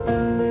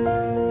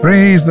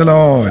Praise the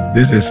Lord.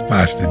 This is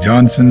Pastor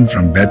Johnson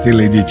from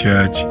Bethel AG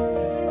Church.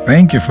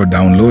 Thank you for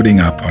downloading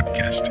our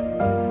podcast.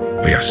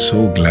 We are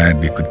so glad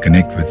we could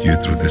connect with you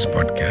through this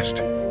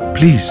podcast.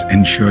 Please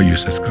ensure you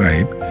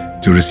subscribe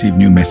to receive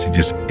new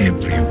messages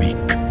every week.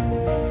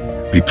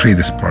 We pray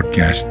this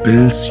podcast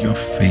builds your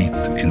faith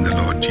in the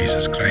Lord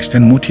Jesus Christ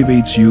and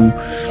motivates you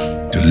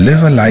to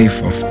live a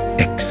life of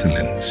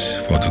excellence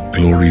for the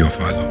glory of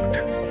our Lord.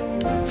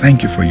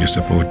 Thank you for your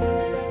support.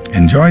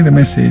 Enjoy the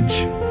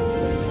message.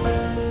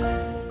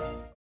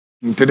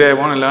 Today I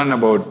want to learn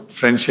about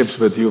friendships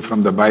with you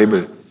from the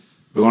Bible.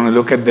 We want to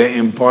look at the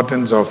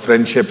importance of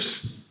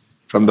friendships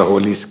from the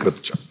Holy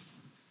Scripture.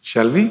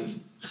 Shall we?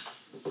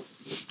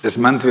 This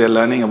month we are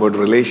learning about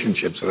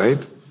relationships,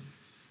 right? So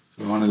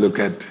we want to look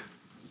at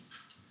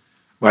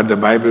what the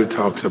Bible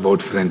talks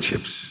about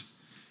friendships.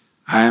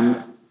 I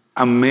am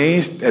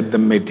amazed at the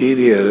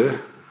material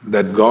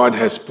that God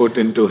has put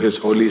into His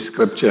Holy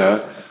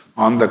Scripture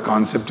on the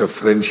concept of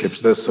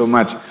friendships. There's so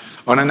much.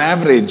 On an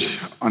average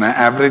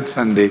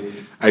Sunday,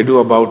 I do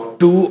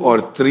about 2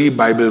 or 3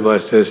 Bible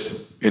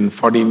verses in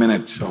 40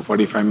 minutes or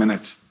 45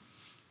 minutes.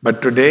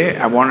 But today,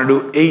 I want to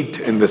do 8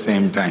 in the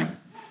same time.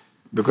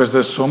 Because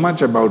there's so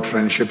much about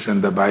friendships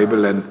in the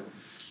Bible and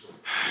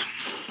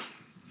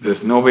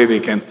there's no way we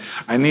can.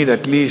 I need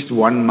at least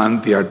 1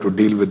 month here to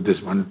deal with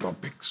this one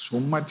topic. So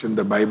much in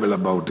the Bible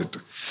about it.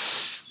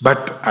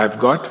 But I've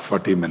got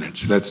 40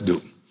 minutes. Let's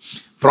do.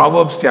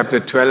 Proverbs chapter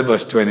 12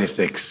 verse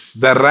 26.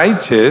 The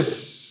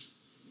righteous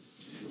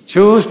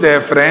choose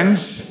their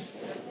friends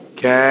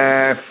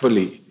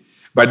carefully,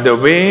 but the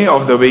way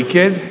of the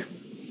wicked.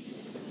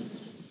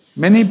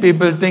 Many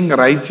people think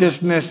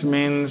righteousness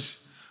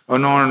means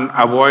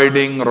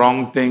avoiding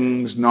wrong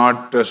things,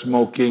 not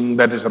smoking.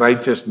 That is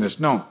righteousness.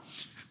 No,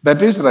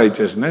 that is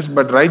righteousness.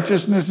 But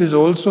righteousness is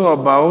also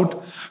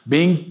about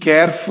being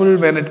careful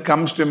when it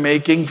comes to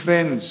making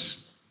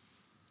friends,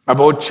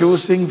 about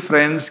choosing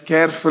friends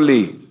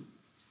carefully.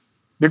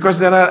 Because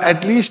there are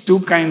at least 2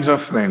 kinds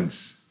of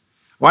friends.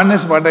 One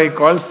is what I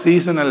call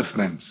seasonal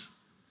friends,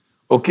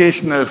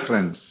 occasional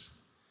friends,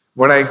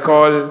 what I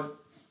call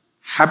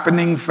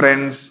happening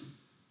friends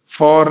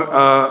for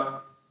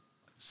a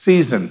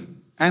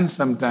season and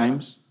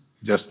sometimes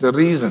just a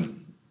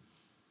reason.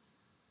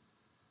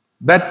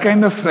 That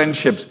kind of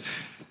friendships,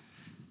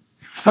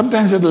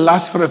 sometimes it will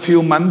last for a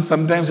few months,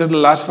 sometimes it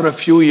will last for a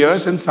few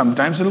years, and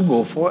sometimes it will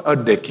go for a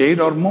decade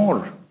or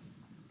more.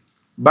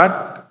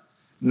 But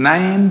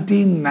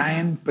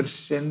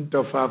 99%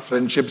 of our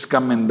friendships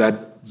come in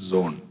that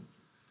zone.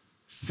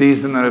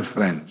 Seasonal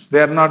friends.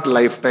 They are not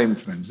lifetime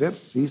friends. They are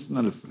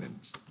seasonal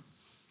friends.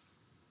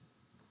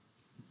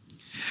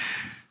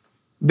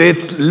 They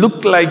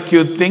look like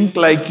you, think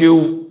like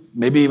you,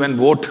 maybe even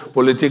vote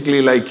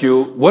politically like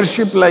you,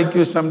 worship like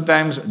you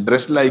sometimes,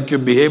 dress like you,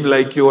 behave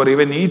like you, or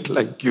even eat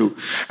like you.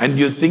 And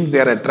you think they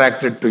are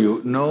attracted to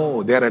you.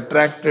 No, they are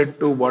attracted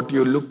to what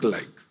you look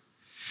like.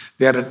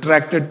 They are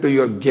attracted to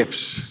your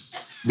gifts.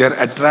 They are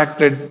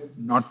attracted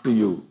not to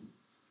you.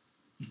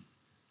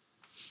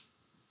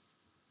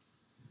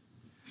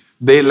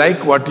 They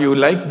like what you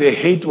like, they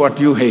hate what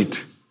you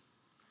hate.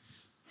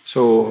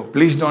 So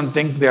please don't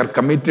think they are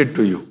committed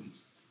to you.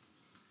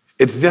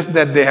 It's just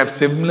that they have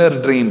similar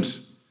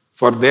dreams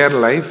for their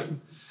life,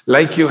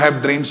 like you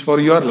have dreams for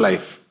your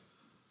life.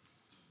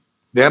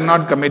 They are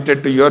not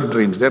committed to your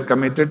dreams, they are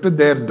committed to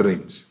their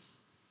dreams.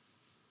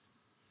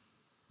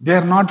 They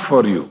are not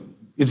for you.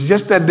 It's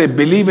just that they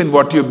believe in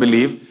what you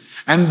believe,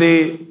 and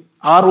they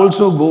are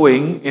also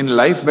going in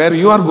life where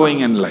you are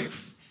going in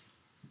life.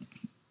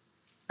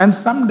 And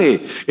someday,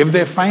 if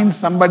they find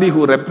somebody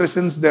who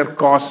represents their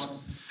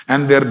cause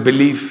and their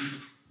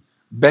belief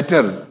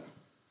better,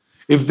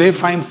 if they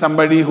find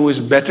somebody who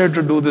is better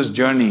to do this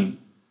journey,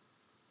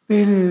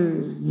 they'll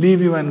leave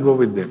you and go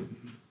with them.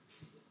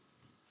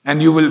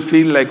 And you will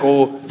feel like,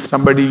 oh,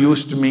 somebody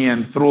used me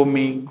and threw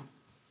me.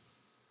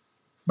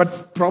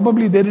 But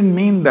probably they didn't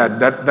mean that.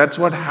 That's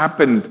what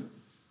happened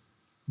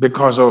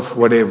because of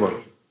whatever.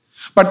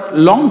 But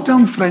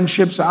long-term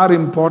friendships are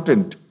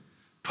important.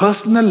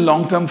 Personal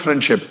long-term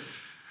friendship.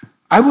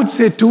 I would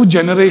say 2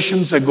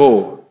 generations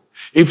ago,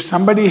 if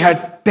somebody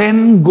had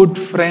 10 good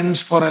friends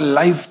for a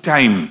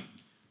lifetime,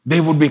 they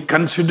would be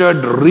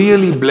considered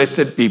really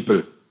blessed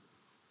people.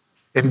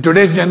 In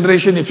today's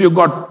generation, if you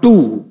got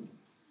 2,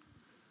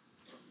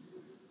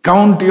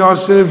 count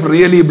yourself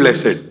really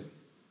blessed.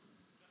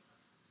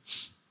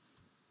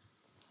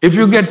 If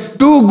you get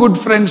 2 good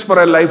friends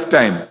for a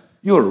lifetime,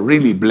 you're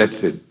really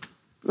blessed.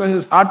 Because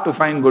it's hard to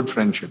find good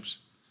friendships.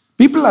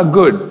 People are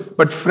good,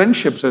 but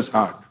friendships is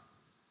hard.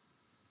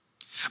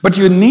 But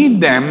you need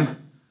them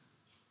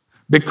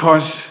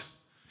because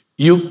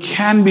you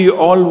can be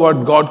all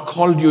what God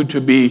called you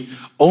to be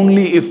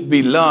only if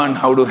we learn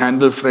how to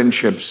handle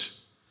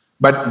friendships.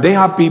 But they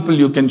are people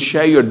you can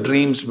share your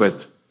dreams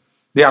with.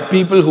 They are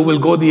people who will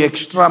go the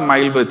extra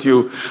mile with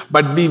you.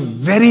 But be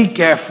very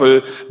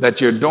careful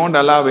that you don't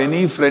allow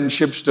any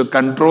friendships to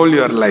control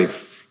your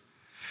life.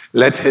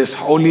 Let His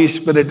Holy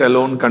Spirit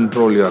alone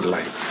control your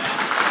life.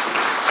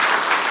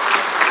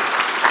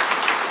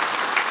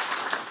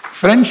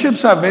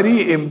 Friendships are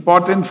very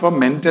important for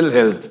mental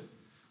health.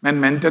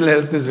 And mental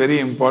health is very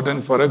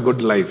important for a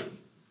good life.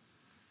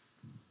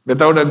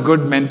 Without a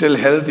good mental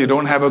health, you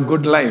don't have a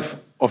good life,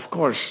 of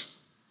course.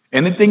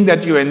 Anything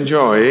that you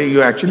enjoy,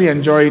 you actually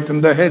enjoy it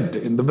in the head,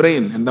 in the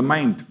brain, in the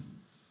mind.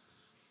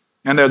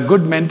 And a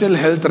good mental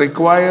health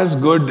requires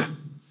good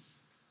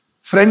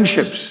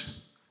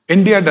friendships.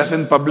 India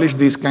doesn't publish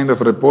these kind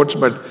of reports,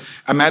 but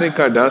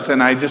America does.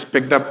 And I just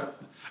picked up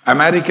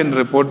American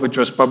report which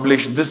was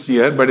published this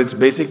year, but it's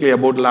basically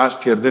about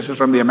last year. This is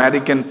from the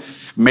American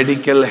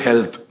Medical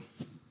Health.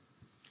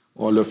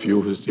 All of you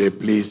who say,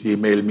 please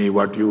email me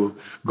what you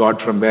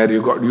got from where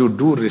you got. You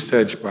do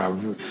research,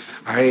 Pav.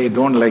 I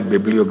don't like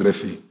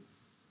bibliography.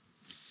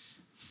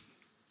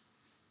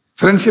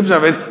 Friendships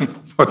are very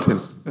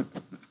important.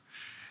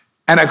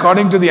 And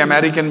according to the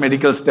American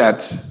medical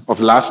stats of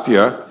last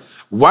year,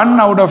 1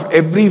 out of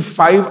every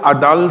 5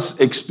 adults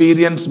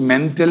experience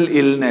mental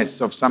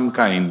illness of some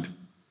kind.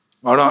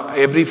 Out of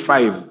every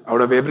 5,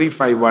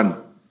 1.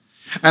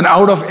 And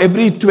out of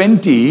every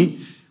 20,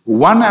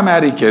 1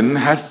 American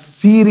has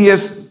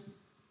serious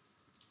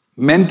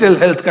mental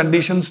health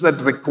conditions that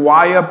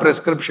require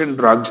prescription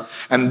drugs,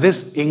 and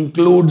this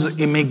includes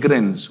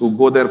immigrants who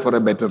go there for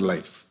a better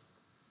life.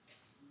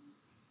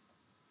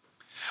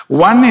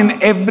 1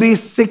 in every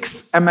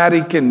 6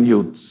 American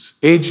youths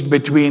aged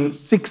between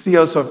 6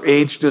 years of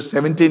age to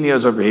 17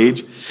 years of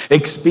age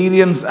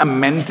experience a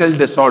mental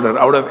disorder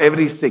out of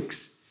every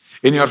 6.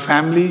 In your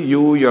family,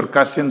 you, your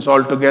cousins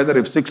all together,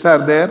 if 6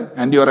 are there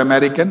and you're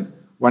American,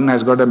 1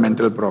 has got a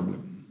mental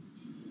problem.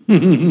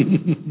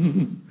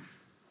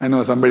 I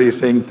know somebody is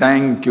saying,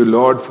 thank you,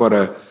 Lord, for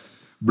a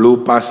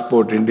blue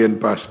passport, Indian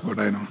passport,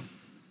 I know.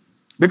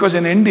 Because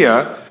in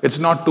India, it's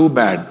not too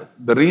bad.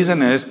 The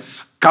reason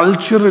is,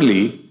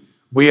 culturally,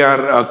 we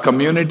are a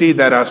community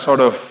that are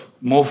sort of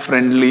more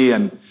friendly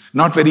and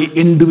not very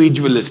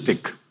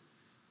individualistic.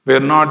 We're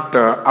not,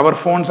 our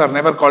phones are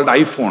never called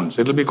iPhones.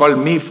 It'll be called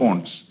me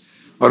phones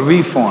or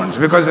we phones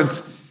because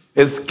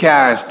it's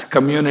caste,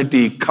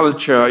 community,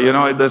 culture,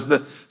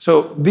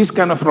 so these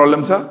kind of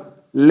problems are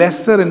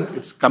lesser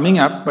it's coming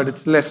up, but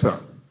it's lesser.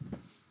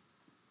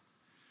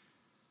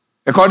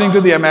 According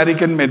to the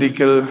American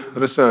medical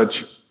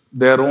research,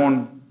 their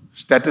own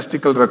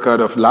statistical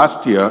record of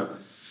last year,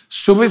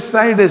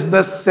 suicide is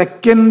the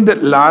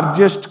second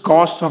largest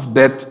cause of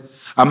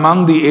death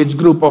among the age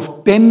group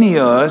of 10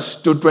 years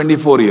to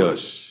 24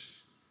 years.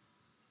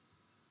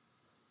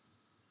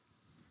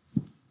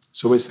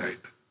 Suicide.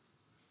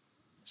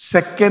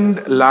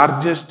 Second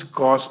largest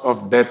cause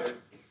of death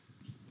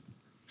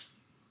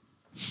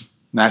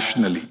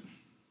nationally.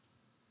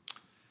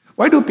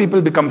 Why do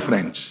people become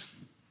friends?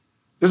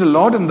 There's a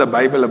lot in the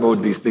Bible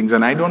about these things,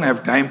 and I don't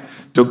have time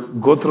to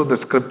go through the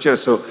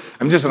scriptures, so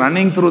I'm just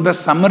running through the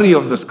summary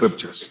of the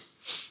scriptures.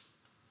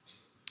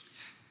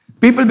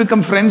 People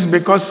become friends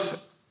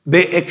because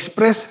they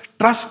express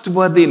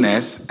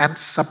trustworthiness and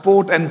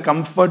support and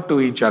comfort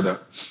to each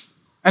other.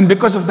 And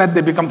because of that,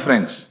 they become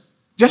friends.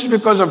 Just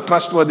because of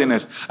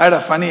trustworthiness. I had a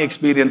funny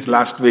experience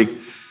last week.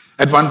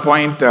 At one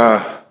point,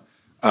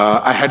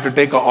 I had to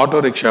take an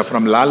auto rickshaw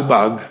from Lal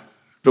Bagh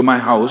to my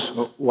house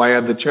via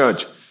the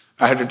church.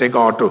 I had to take an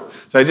auto.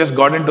 So I just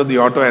got into the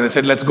auto and I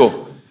said, let's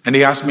go. And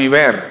he asked me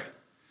where.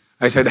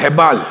 I said,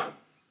 Hebbal.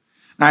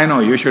 I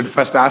know, you should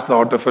first ask the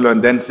auto fellow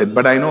and then sit.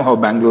 But I know how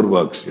Bangalore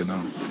works,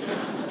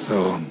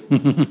 So,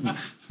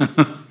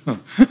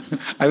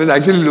 I was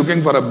actually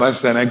looking for a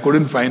bus and I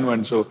couldn't find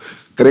one. So,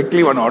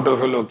 correctly one auto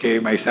fellow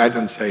came. I sat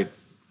inside.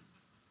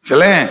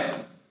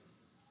 Chale,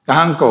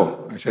 kahan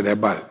ko? I said,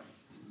 Hebbal.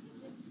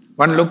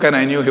 One look and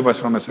I knew he was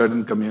from a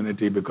certain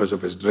community because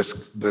of his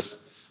dress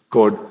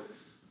code.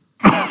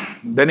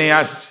 Then he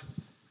asked,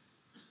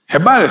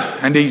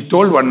 Hebbal, and he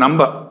told one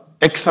number,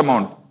 X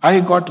amount. I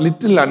got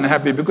little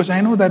unhappy because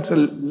I know that's a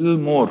little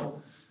more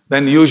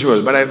than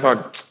usual, but I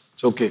thought,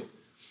 it's okay.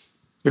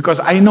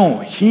 Because I know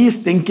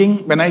he's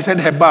thinking, when I said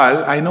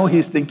Hebbal, I know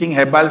he's thinking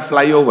Hebbal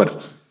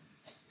flyover.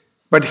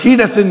 But he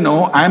doesn't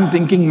know I'm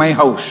thinking my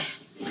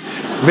house,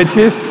 which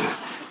is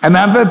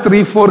another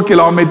 3-4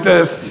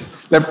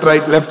 kilometers, left,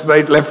 right, left,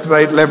 right, left,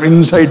 right, left,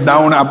 inside,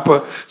 down, up.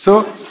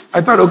 So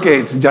I thought, okay,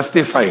 it's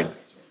justified.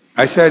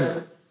 I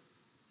said,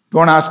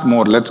 don't ask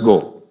more, let's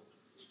go.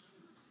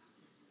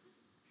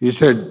 He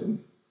said,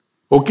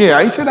 okay.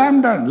 I said,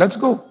 I'm done, let's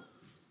go.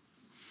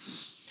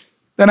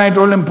 Then I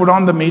told him, put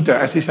on the meter.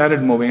 As he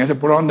started moving, I said,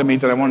 put on the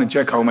meter, I want to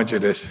check how much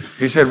it is.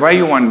 He said, why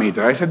you want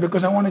meter? I said,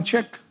 because I want to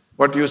check.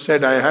 What you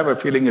said, I have a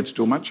feeling it's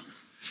too much.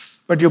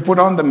 But you put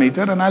on the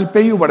meter and I'll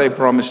pay you what I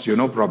promised you,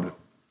 no problem.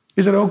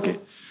 He said, okay.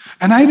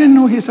 And I didn't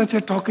know he's such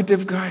a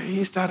talkative guy.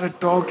 He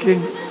started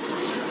talking.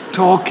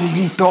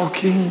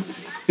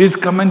 He's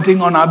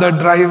commenting on other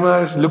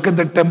drivers. Look at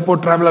the tempo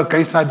traveler,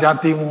 kaisa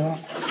jati hu.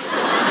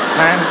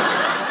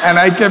 And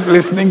I kept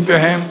listening to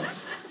him.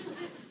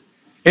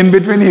 In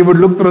between, he would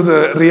look through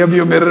the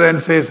rearview mirror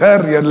and say,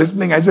 sir, you're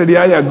listening? I said,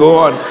 yeah, go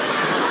on.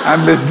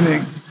 I'm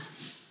listening.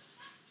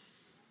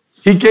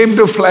 He came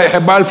to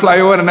Hebbal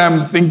flyover and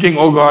I'm thinking,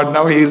 oh God,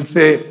 now he'll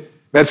say,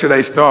 where should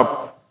I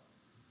stop?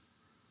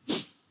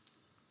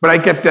 But I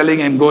kept telling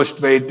him, go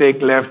straight,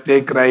 take left,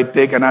 take right,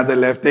 take another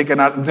left, take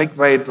another, take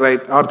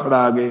right, or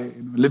thoda aage,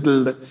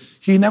 little.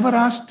 He never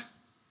asked,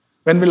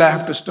 when will I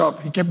have to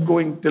stop? He kept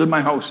going till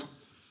my house.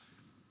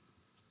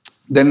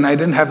 Then I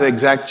didn't have the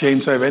exact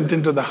change, so I went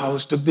into the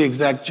house, took the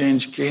exact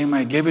change, came,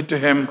 I gave it to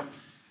him.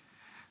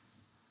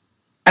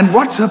 And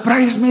what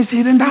surprised me is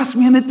he didn't ask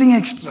me anything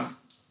extra.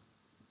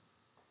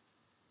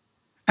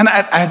 And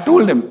I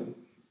told him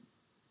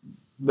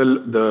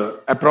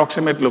the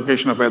approximate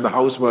location of where the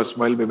house was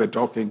while we were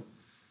talking.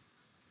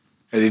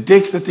 And he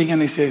takes the thing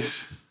and he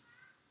says,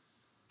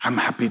 I'm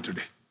happy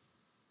today.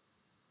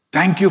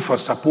 Thank you for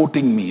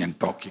supporting me and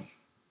talking.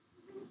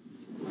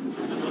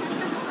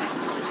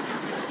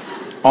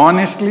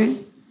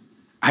 Honestly,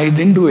 I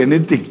didn't do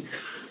anything.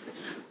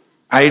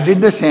 I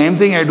did the same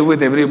thing I do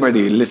with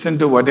everybody. Listen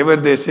to whatever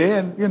they say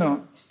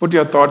and, put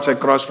your thoughts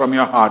across from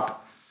your heart.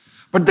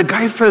 But the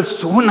guy felt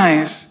so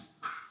nice.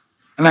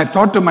 And I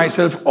thought to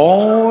myself,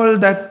 all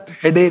that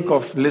headache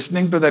of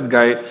listening to that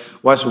guy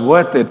was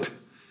worth it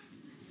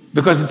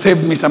because it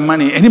saved me some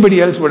money.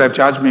 Anybody else would have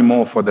charged me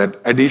more for that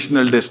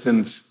additional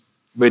distance,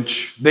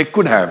 which they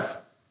could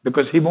have,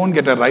 because he won't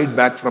get a ride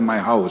back from my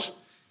house.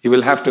 He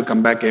will have to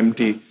come back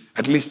empty,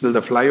 at least till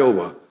the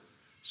flyover.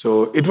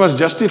 So it was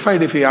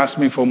justified if he asked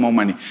me for more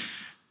money.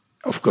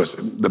 Of course,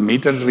 the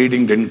meter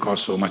reading didn't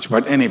cost so much,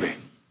 but anyway.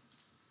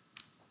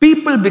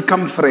 People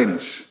become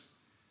friends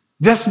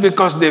just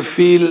because they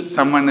feel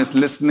someone is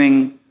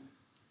listening,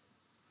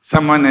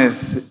 someone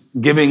is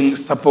giving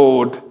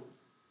support.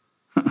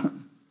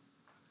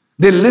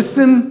 They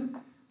listen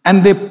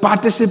and they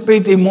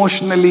participate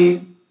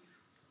emotionally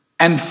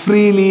and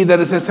freely. There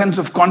is a sense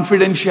of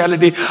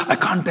confidentiality. I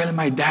can't tell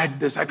my dad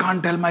this. I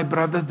can't tell my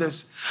brother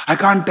this. I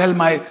can't tell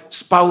my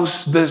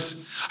spouse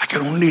this. I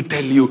can only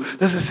tell you.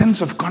 There's a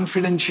sense of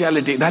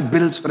confidentiality that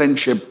builds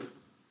friendship.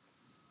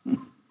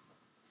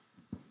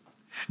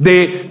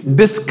 They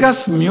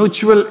discuss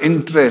mutual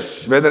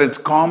interests, whether it's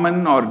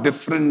common or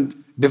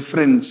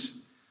difference.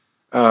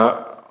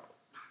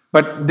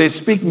 But they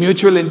speak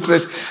mutual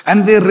interest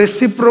and they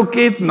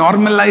reciprocate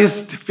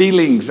normalized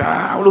feelings.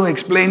 How do I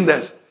explain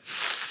this?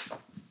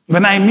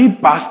 When I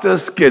meet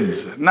pastors'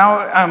 kids, now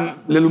I'm a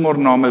little more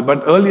normal,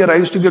 but earlier I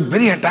used to get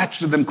very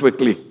attached to them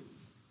quickly,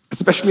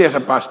 especially as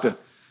a pastor.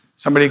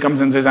 Somebody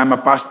comes and says, I'm a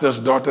pastor's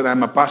daughter,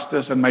 I'm a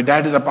pastor's, and my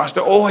dad is a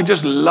pastor. Oh, I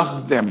just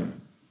love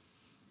them.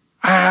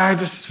 I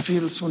just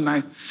feel so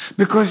nice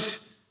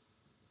because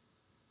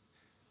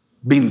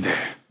been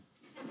there.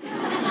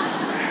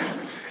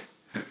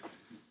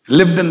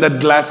 Lived in that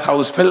glass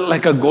house, felt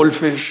like a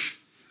goldfish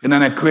in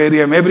an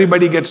aquarium.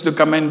 Everybody gets to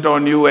comment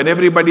on you and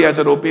everybody has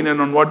an opinion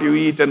on what you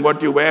eat and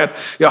what you wear.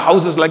 Your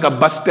house is like a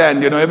bus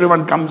stand,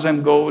 everyone comes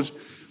and goes.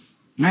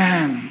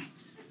 Man.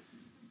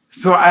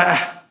 So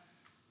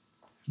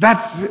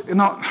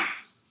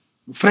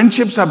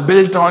friendships are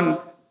built on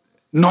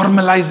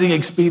normalizing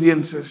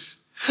experiences.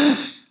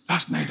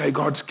 Last night I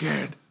got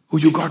scared. Oh,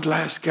 you got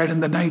scared in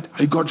the night?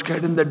 I got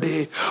scared in the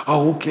day.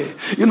 Oh, okay.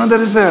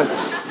 There is a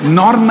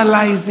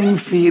normalizing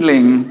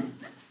feeling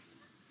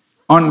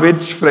on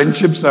which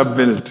friendships are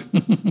built.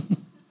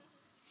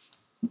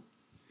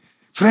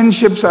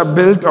 Friendships are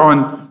built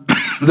on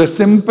the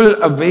simple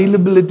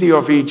availability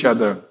of each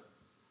other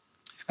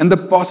and the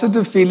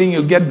positive feeling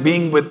you get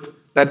being with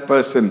that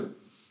person,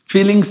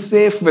 feeling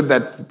safe with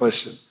that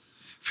person,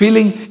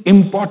 feeling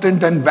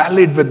important and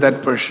valid with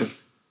that person.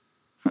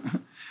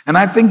 And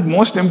I think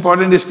most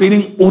important is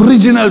feeling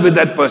original with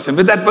that person.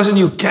 With that person,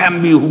 you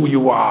can be who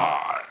you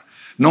are.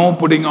 No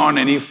putting on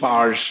any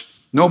farce,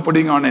 no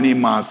putting on any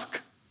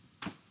mask.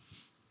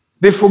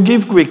 They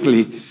forgive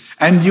quickly,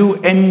 and you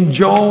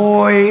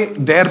enjoy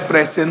their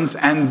presence,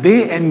 and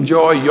they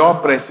enjoy your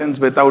presence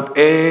without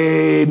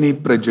any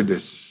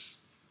prejudice.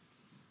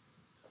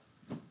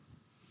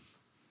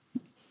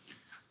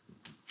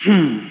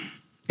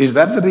 Is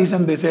that the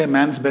reason they say a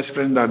man's best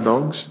friend are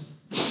dogs?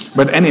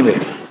 But anyway.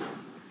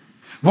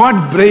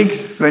 What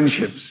breaks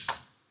friendships?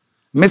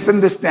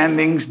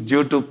 Misunderstandings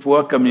due to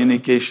poor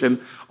communication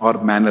or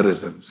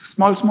mannerisms.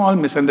 Small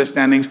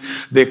misunderstandings,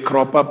 they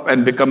crop up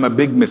and become a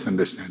big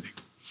misunderstanding.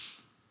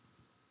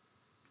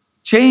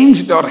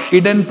 Changed or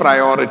hidden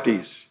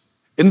priorities.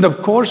 In the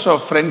course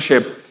of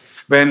friendship,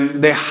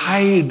 when they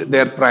hide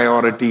their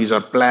priorities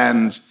or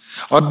plans,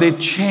 or they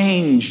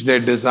change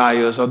their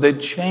desires, or they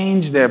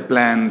change their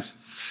plans,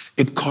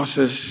 it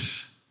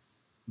causes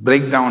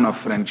breakdown of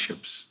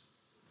friendships.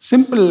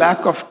 Simple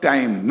lack of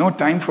time, no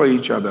time for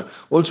each other,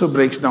 also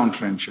breaks down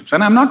friendships.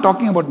 And I'm not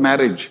talking about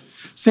marriage.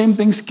 Same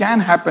things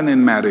can happen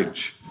in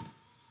marriage.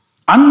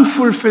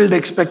 Unfulfilled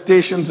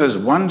expectations is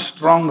one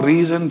strong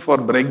reason for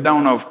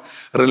breakdown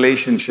of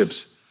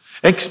relationships.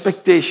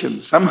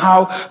 Expectations.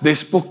 Somehow they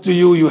spoke to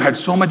you, you had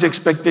so much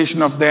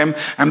expectation of them,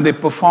 and they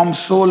performed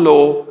so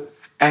low,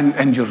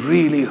 and you're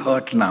really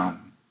hurt now.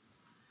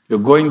 You're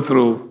going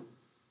through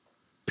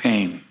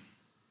pain.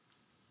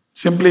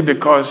 Simply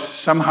because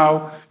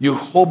somehow you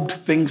hoped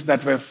things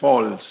that were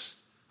false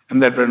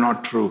and that were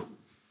not true.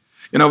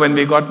 When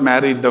we got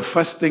married, the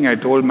first thing I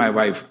told my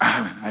wife,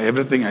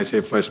 everything I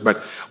say first, but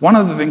one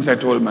of the things I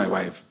told my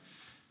wife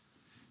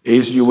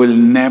is you will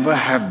never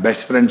have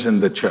best friends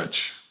in the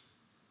church.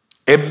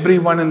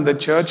 Everyone in the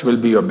church will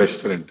be your best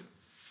friend.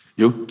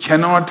 You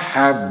cannot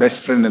have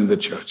best friend in the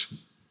church.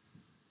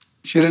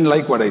 She didn't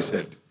like what I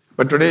said.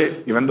 But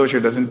today, even though she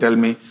doesn't tell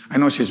me, I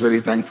know she's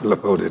very thankful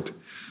about it.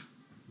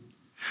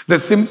 The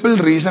simple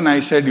reason I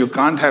said you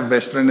can't have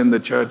best friend in the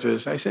church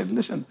is, I said,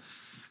 listen,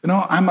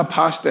 I'm a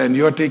pastor and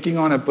you're taking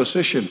on a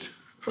position.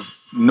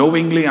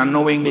 Knowingly,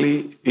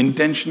 unknowingly,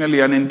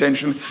 intentionally,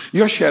 unintentionally,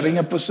 you're sharing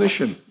a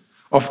position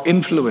of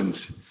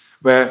influence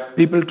where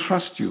people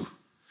trust you.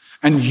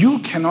 And you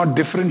cannot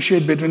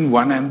differentiate between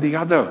one and the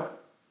other.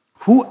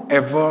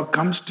 Whoever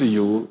comes to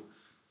you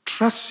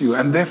trusts you,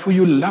 and therefore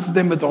you love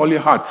them with all your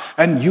heart.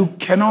 And you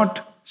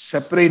cannot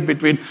separate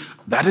between,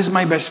 that is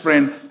my best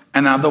friend,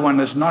 another one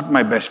is not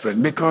my best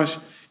friend. Because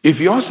if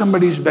you're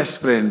somebody's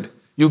best friend,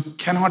 you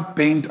cannot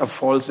paint a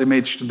false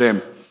image to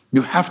them.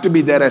 You have to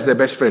be there as their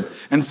best friend.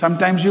 And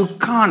sometimes you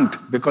can't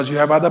because you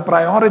have other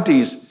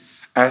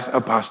priorities as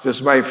a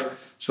pastor's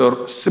wife.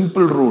 So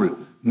simple rule,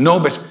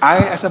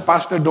 I as a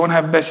pastor don't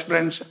have best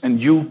friends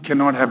and you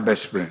cannot have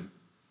best friend.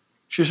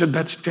 She said,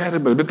 that's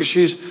terrible because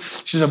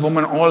she's a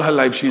woman all her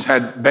life. She's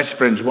had best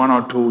friends, one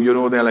or two,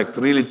 they're like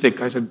really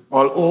thick. I said,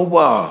 all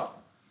over.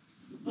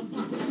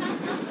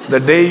 The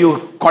day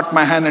you caught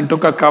my hand and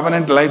took a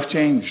covenant, life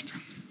changed.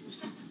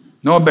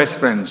 No best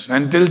friends.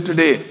 Until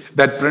today,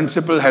 that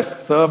principle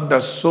has served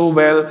us so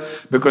well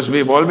because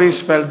we've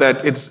always felt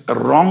that it's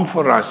wrong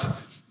for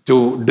us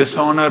to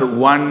dishonor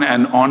one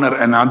and honor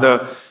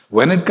another.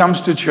 When it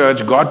comes to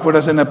church, God put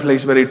us in a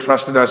place where He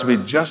trusted us. We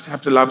just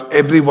have to love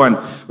everyone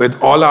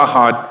with all our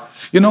heart.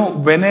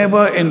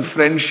 Whenever in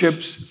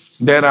friendships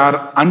there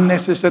are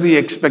unnecessary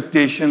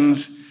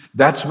expectations,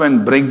 that's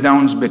when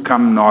breakdowns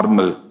become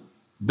normal.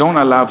 Don't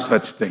allow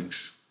such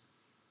things.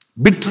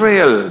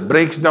 Betrayal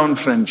breaks down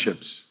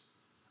friendships.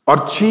 Or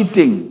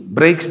cheating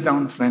breaks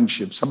down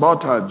friendships.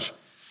 Sabotage.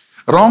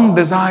 Wrong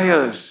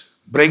desires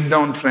break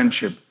down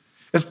friendship.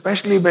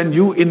 Especially when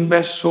you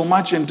invest so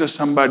much into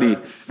somebody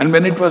and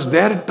when it was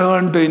their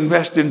turn to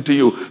invest into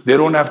you, they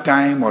don't have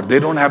time or they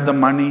don't have the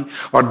money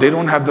or they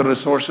don't have the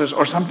resources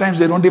or sometimes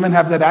they don't even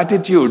have that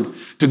attitude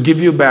to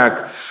give you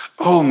back.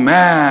 Oh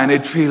man,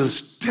 it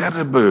feels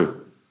terrible.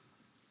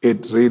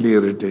 It really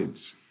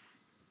irritates.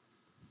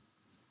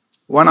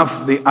 One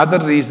of the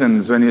other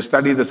reasons when you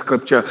study the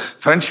scripture,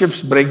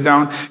 friendships break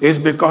down is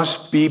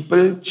because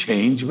people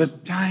change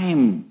with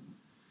time.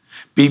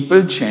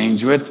 People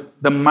change with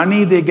the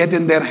money they get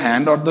in their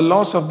hand or the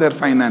loss of their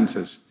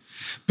finances.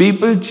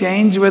 People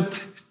change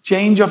with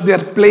change of their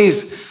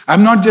place.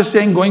 I'm not just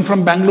saying going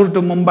from Bangalore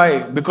to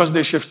Mumbai because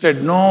they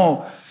shifted.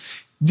 No.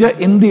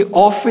 In the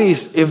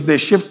office, if they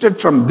shifted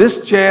from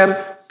this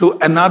chair to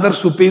another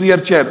superior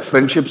chair,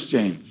 friendships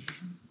change.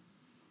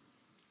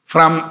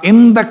 From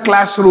in the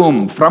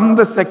classroom, from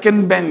the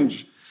second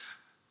bench,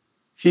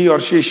 he or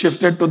she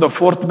shifted to the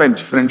fourth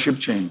bench, friendship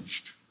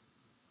changed.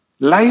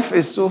 Life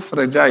is so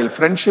fragile.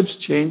 Friendships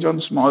change on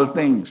small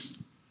things.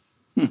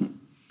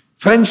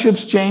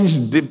 Friendships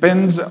change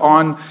depends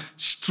on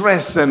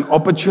stress and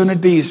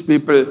opportunities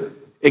people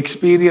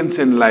experience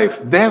in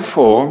life.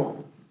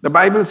 Therefore, the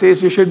Bible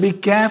says you should be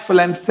careful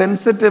and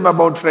sensitive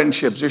about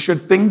friendships. You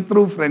should think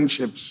through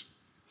friendships.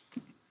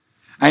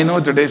 I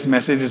know today's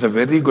message is a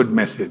very good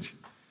message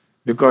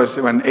because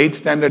an 8th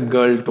standard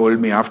girl told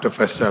me after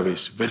first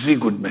service, very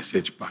good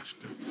message,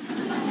 Pastor.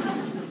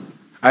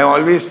 I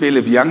always feel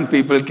if young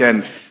people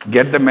can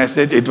get the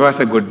message, it was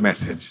a good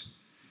message.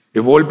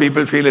 If old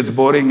people feel it's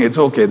boring, it's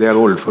okay, they're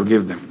old,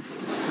 forgive them.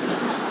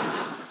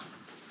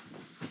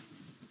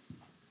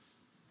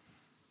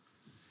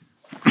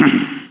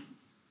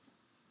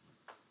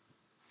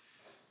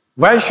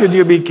 Why should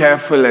you be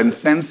careful and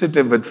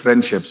sensitive with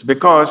friendships?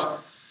 Because,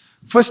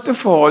 first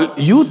of all,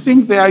 you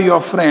think they are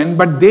your friend,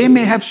 but they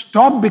may have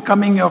stopped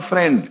becoming your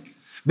friend.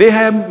 They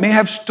may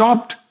have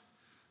stopped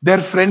their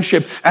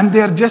friendship, and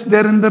they are just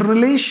there in the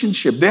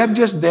relationship. They are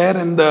just there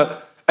in the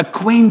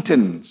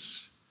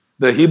acquaintance.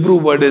 The Hebrew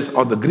word is,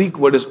 or the Greek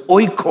word is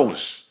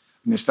oikos.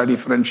 When you study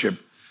friendship,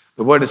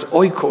 the word is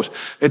oikos.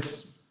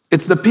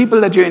 It's the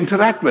people that you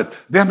interact with.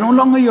 They are no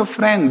longer your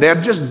friend. They are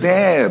just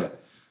there.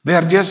 They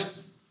are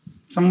just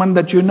someone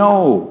that you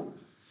know.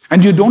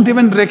 And you don't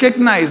even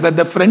recognize that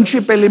the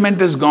friendship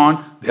element is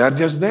gone. They are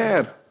just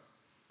there.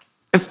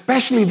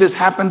 Especially this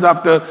happens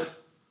after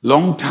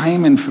long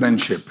time in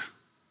friendship.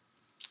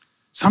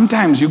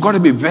 Sometimes you've got to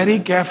be very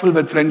careful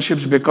with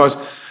friendships because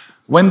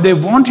when they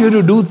want you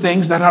to do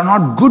things that are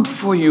not good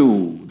for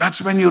you,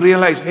 that's when you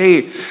realize,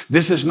 hey,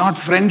 this is not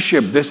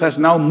friendship. This has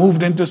now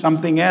moved into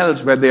something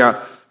else where they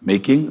are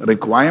making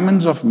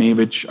requirements of me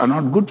which are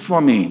not good for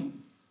me.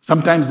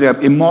 Sometimes they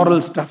are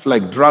immoral stuff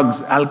like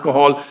drugs,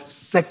 alcohol,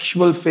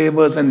 sexual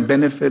favors and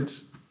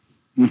benefits.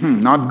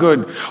 Not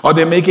good. Or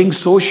they're making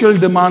social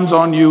demands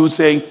on you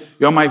saying,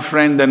 you're my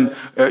friend and,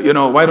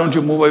 why don't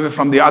you move away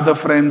from the other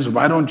friends?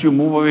 Why don't you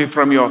move away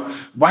from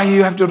why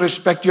you have to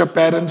respect your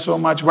parents so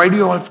much? Why do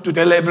you have to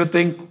tell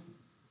everything?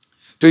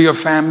 to your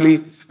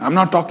family. I'm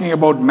not talking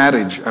about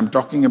marriage. I'm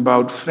talking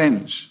about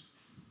friends.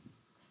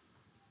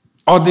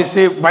 Or they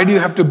say, why do you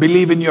have to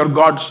believe in your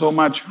God so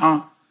much?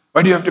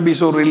 Why do you have to be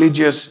so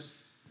religious?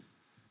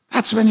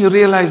 That's when you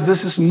realize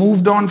this has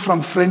moved on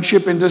from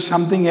friendship into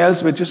something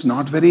else which is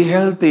not very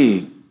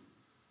healthy.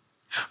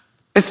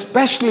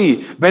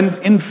 Especially when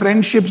in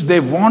friendships they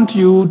want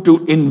you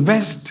to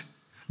invest.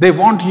 They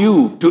want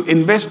you to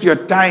invest your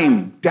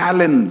time,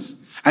 talents,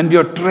 and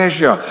your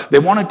treasure. They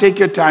want to take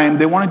your time.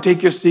 They want to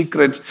take your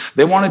secrets.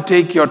 They want to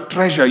take your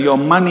treasure, your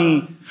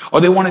money,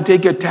 or they want to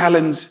take your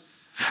talents.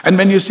 And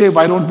when you say,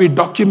 why don't we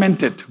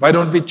document it? Why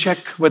don't we check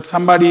with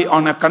somebody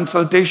on a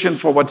consultation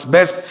for what's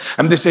best?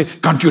 And they say,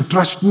 can't you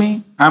trust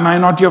me? Am I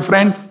not your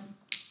friend?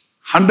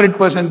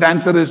 100%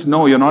 answer is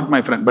no, you're not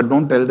my friend. But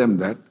don't tell them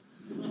that.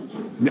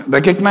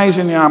 Recognize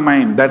in your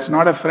mind, that's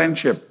not a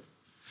friendship.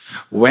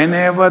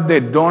 Whenever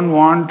they don't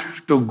want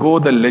to go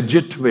the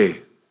legit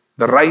way,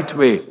 the right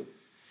way,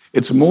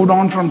 it's moved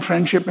on from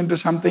friendship into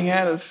something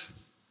else.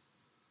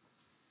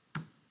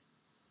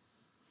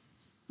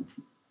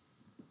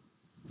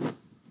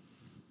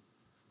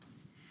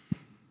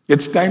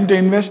 It's time to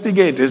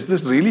investigate. Is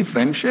this really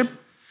friendship?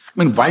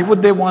 I mean, why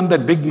would they want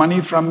that big money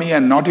from me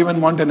and not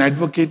even want an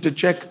advocate to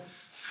check,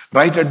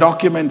 write a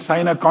document,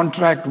 sign a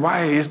contract?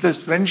 Why? Is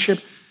this friendship?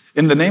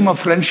 In the name of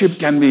friendship,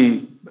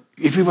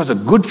 if he was a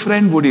good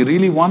friend, would he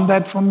really want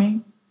that from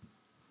me?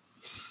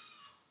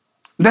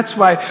 That's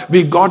why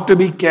we got to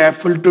be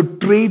careful to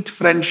treat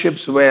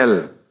friendships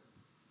well.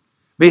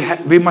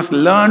 We must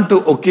learn to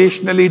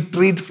occasionally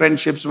treat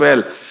friendships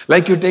well.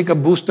 Like you take a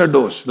booster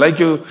dose, like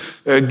you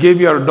give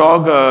your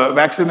dog a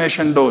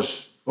vaccination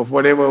dose of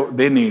whatever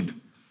they need.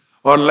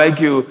 Or like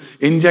you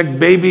inject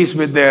babies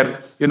with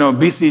their,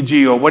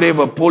 BCG or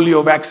whatever,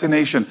 polio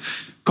vaccination.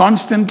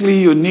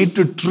 Constantly you need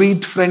to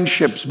treat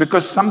friendships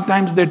because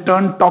sometimes they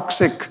turn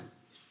toxic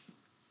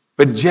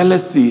with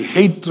jealousy,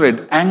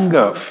 hatred,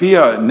 anger,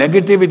 fear,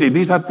 negativity.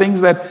 These are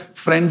things that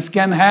friends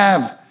can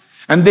have.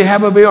 And they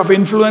have a way of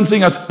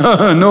influencing us.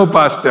 No,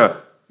 pastor.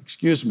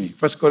 Excuse me.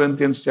 1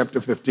 Corinthians chapter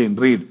 15.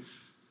 Read.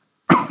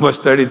 Verse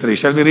 33.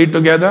 Shall we read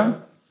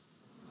together?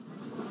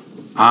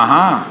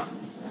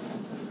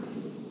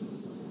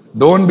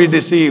 Don't be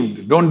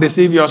deceived. Don't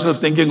deceive yourself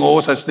thinking,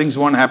 such things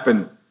won't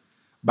happen.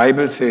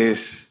 Bible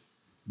says,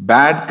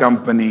 bad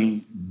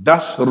company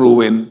does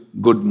ruin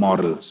good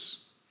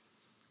morals.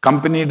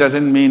 Company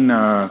doesn't mean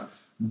a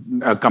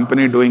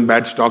company doing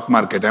bad stock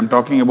market. I'm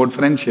talking about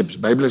friendships.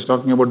 Bible is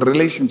talking about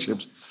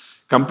relationships.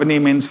 Company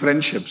means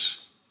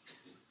friendships.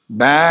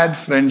 Bad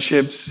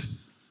friendships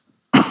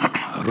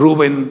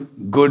ruin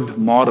good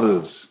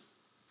morals.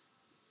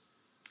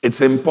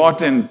 It's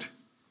important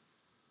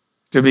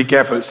to be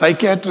careful.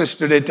 Psychiatrists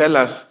today tell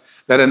us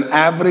that an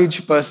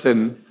average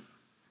person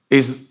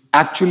is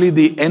actually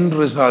the end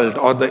result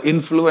or the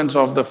influence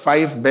of the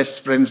 5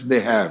 best friends they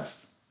have.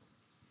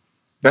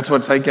 That's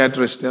what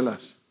psychiatrists tell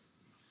us.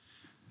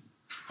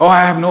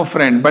 I have no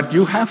friend. But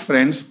you have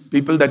friends,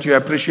 people that you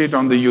appreciate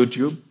on the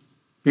YouTube,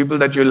 people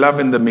that you love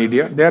in the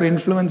media. They are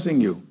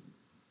influencing you.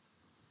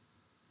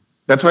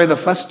 That's why the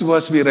first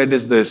verse we read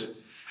is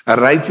this. A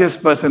righteous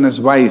person is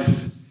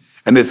wise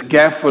and is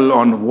careful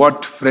on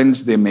what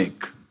friends they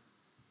make.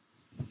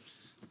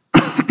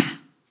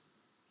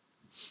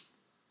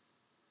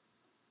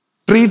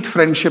 Treat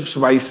friendships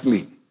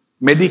wisely.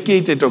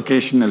 Medicate it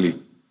occasionally.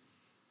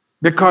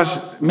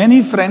 Because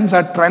many friends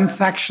are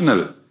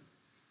transactional.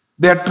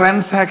 They are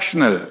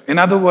transactional. In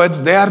other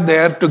words, they are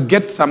there to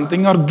get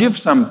something or give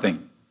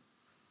something.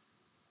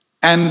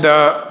 And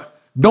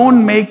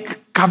don't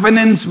make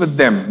covenants with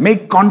them.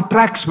 Make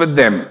contracts with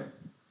them.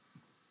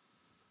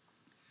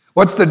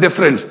 What's the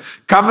difference?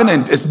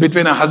 Covenant is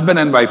between a husband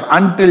and wife.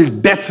 Until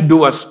death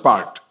do us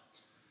part.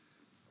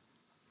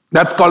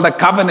 That's called a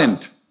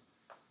covenant.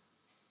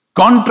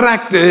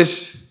 Contract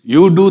is,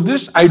 you do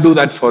this, I do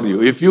that for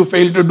you. If you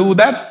fail to do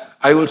that,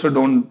 I also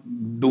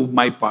don't do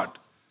my part.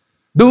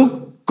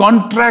 Do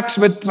contracts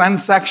with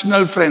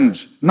transactional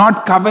friends,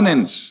 not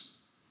covenants.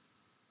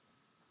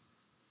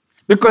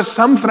 Because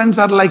some friends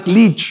are like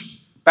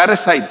leech,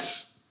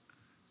 parasites.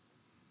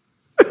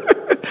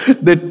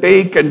 They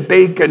take and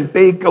take and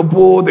take.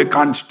 They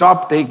can't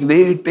stop. They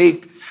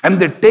take. And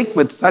they take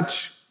with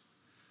such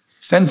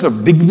sense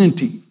of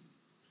dignity.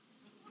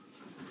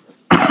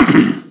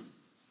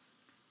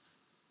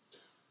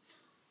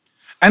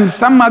 And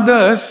some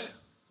others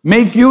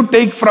make you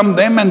take from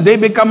them and they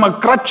become a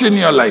crutch in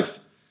your life.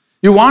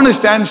 You want to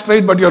stand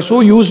straight, but you're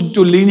so used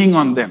to leaning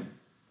on them.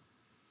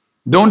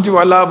 Don't you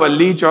allow a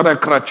leech or a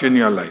crutch in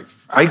your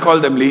life. I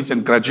call them leech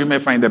and crutch. You may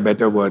find a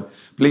better word.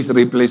 Please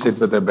replace it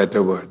with a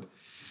better word.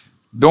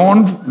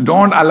 Don't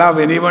allow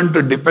anyone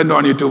to depend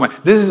on you too much.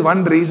 This is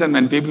one reason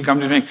when people come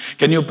to me,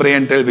 can you pray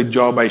and tell which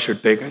job I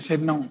should take? I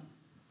said, no.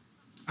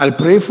 I'll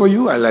pray for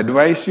you, I'll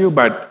advise you,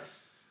 but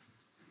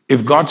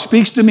if God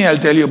speaks to me, I'll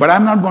tell you, but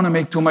I'm not going to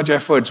make too much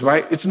efforts. Why?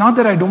 It's not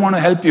that I don't want to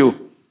help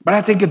you, but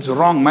I think it's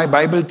wrong. My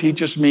Bible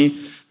teaches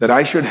me that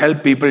I should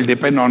help people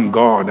depend on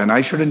God, and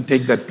I shouldn't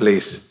take that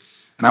place.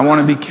 And I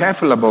want to be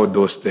careful about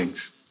those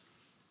things.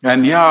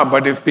 And yeah,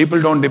 but if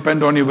people don't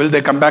depend on you, will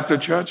they come back to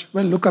church?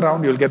 Well, look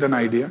around, you'll get an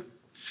idea.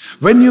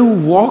 When you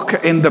walk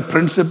in the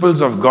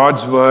principles of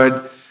God's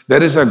word,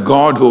 there is a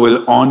God who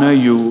will honor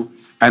you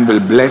and will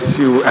bless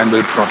you and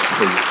will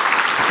prosper you.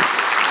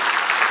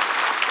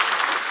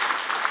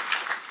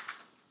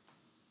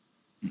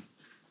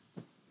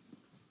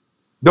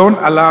 Don't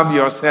allow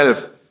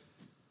yourself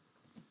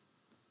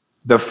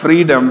the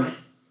freedom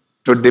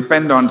to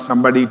depend on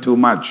somebody too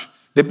much.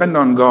 Depend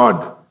on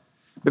God.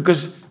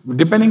 Because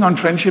depending on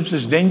friendships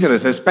is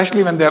dangerous,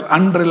 especially when they're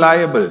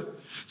unreliable.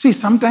 See,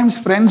 sometimes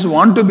friends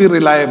want to be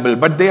reliable,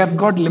 but they have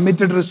got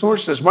limited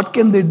resources. What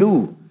can they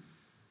do?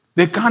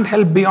 They can't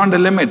help beyond a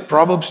limit.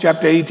 Proverbs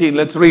chapter 18,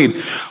 let's read.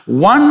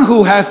 One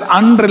who has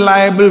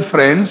unreliable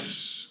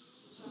friends.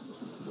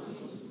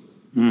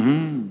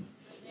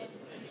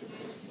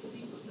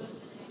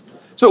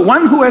 So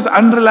one who has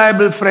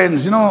unreliable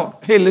friends,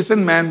 hey,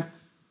 listen, man.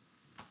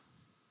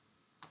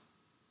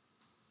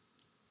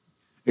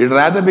 You'd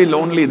rather be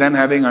lonely than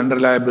having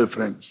unreliable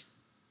friends.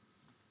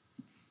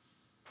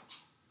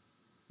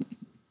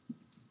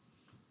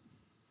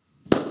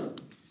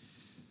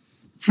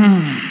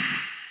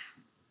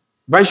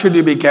 Why should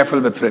you be careful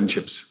with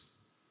friendships?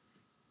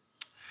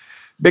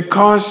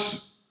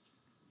 Because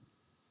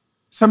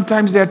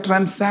sometimes they're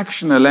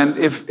transactional, and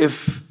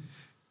if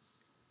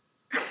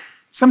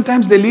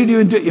sometimes they lead you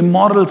into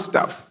immoral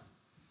stuff.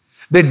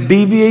 They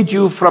deviate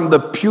you from the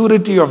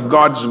purity of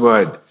God's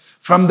word,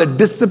 from the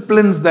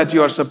disciplines that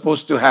you are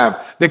supposed to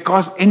have. They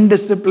cause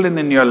indiscipline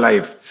in your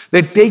life.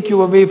 They take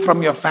you away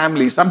from your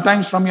family,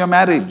 sometimes from your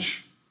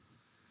marriage.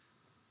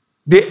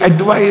 They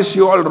advise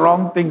you all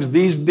wrong things.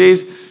 These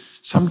days,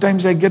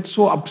 sometimes I get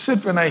so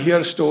upset when I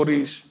hear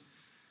stories.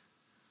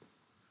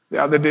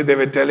 The other day they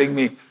were telling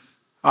me,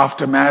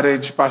 after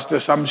marriage, Pastor,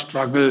 some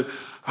struggle.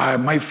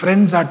 My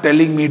friends are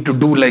telling me to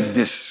do like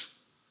this.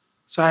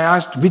 So I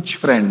asked, which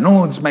friend?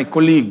 No, it's my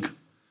colleague.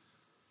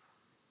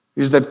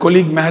 Is that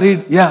colleague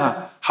married?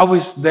 Yeah. How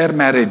is their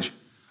marriage?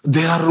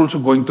 They are also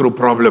going through a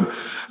problem.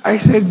 I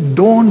said,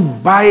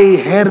 don't buy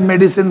hair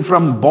medicine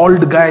from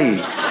bald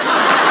guy.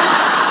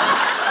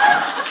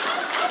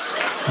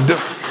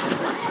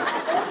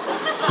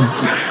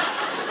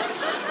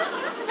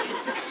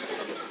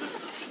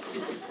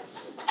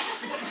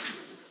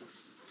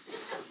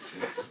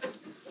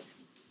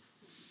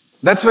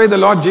 That's why the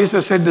Lord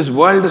Jesus said this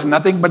world is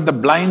nothing but the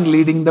blind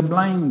leading the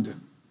blind.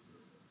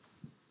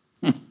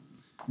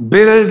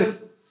 Build.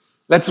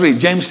 Let's read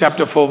James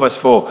chapter 4 verse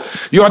 4.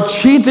 You're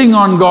cheating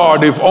on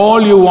God if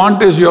all you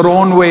want is your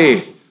own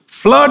way.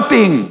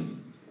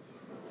 Flirting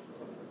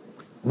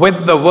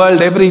with the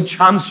world every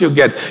chance you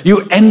get.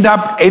 You end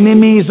up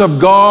enemies of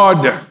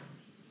God.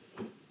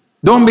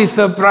 Don't be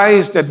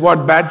surprised at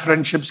what bad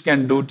friendships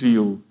can do to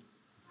you.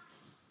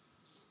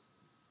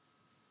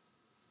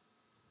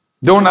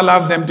 Don't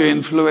allow them to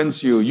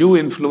influence you. You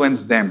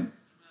influence them.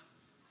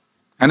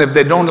 And if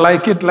they don't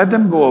like it, let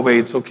them go away.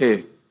 It's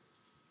okay.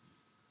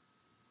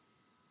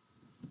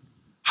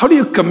 How do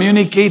you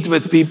communicate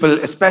with people,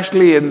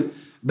 especially in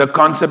the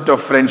concept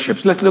of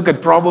friendships? Let's look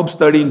at Proverbs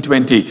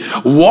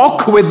 13:20.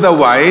 Walk with the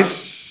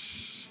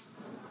wise.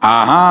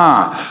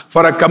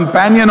 For a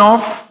companion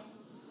of.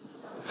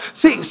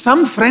 See,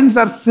 some friends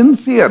are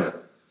sincere,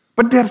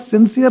 but they are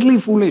sincerely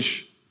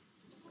foolish.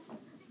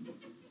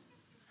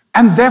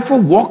 And therefore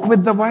walk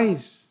with the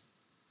wise.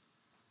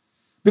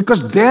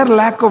 Because their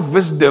lack of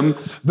wisdom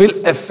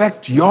will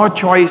affect your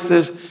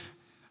choices.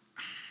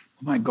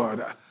 Oh my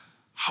God,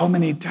 how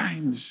many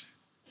times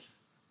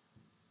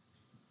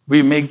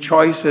we make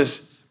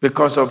choices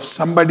because of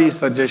somebody's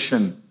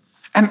suggestion.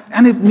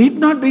 And it need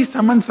not be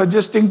someone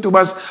suggesting to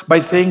us by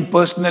saying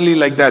personally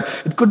like that.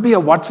 It could be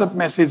a WhatsApp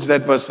message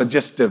that was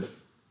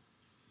suggestive.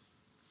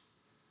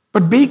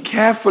 But be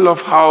careful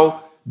of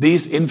how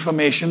these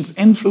informations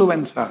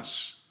influence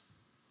us.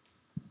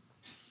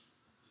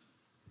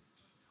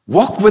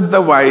 Walk with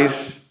the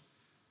wise.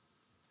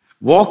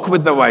 Walk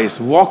with the wise.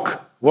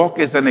 Walk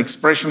is an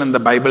expression in the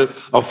Bible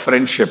of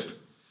friendship.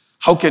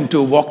 How can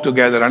two walk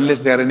together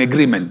unless they are in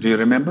agreement? Do you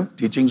remember?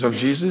 Teachings of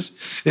Jesus.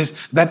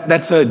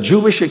 That's a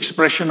Jewish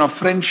expression of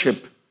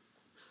friendship.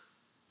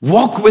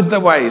 Walk with the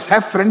wise.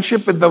 Have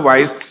friendship with the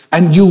wise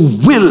and you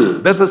will.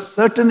 There's a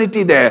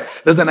certainty there.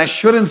 There's an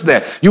assurance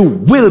there. You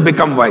will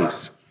become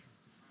wise.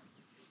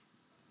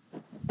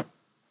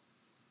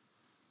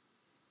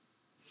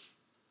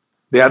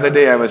 The other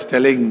day I was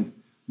telling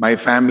my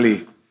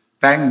family,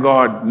 thank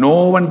God,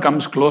 no one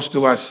comes close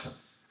to us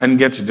and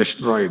gets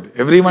destroyed.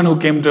 Everyone who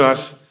came to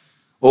us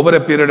over a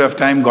period of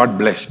time got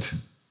blessed.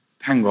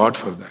 Thank God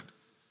for that.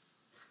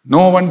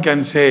 No one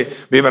can say,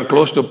 we were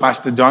close to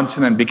Pastor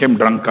Johnson and became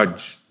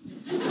drunkards.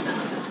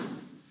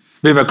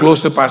 We were close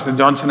to Pastor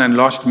Johnson and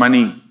lost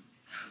money.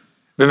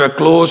 We were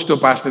close to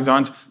Pastor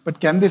Johnson. But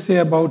can they say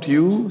about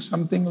you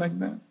something like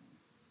that?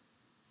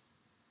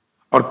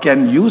 Or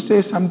can you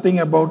say something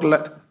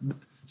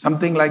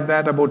like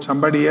that about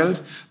somebody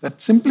else? That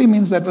simply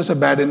means that was a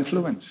bad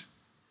influence.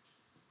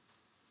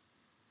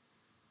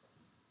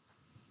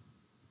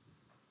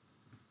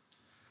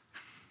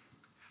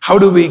 How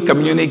do we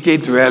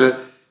communicate well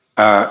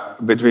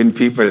between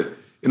people.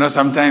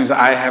 Sometimes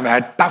I have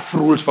had tough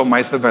rules for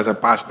myself as a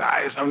pastor.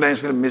 I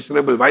sometimes feel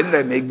miserable. Why did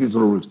I make these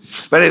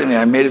rules? But anyway,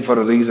 I made it for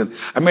a reason.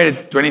 I made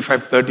it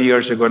 25, 30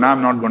 years ago. Now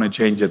I'm not going to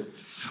change it.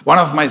 One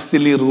of my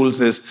silly rules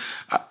is,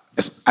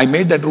 I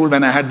made that rule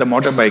when I had the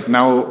motorbike.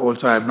 Now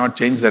also I have not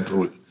changed that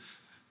rule.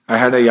 I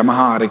had a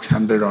Yamaha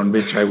RX100 on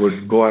which I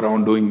would go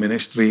around doing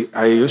ministry.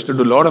 I used to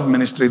do a lot of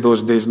ministry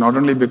those days, not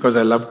only because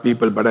I loved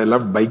people, but I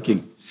loved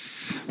biking.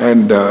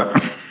 And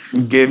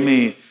it gave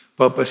me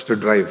purpose to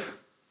drive.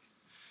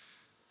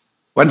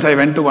 Once I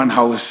went to one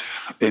house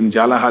in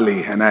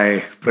Jalahali and I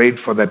prayed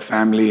for that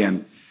family,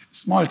 and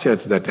small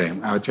church that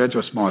time. Our church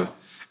was small.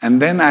 And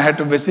then I had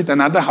to visit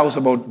another house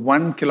about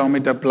 1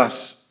 kilometer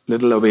plus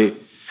little away.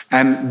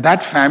 And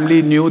that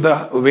family knew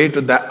the way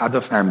to that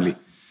other family.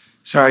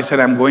 So I said,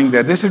 I'm going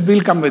there. They said,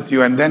 we'll come with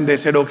you. And then they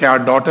said, okay, our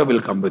daughter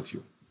will come with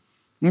you.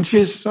 And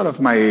she's sort of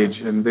my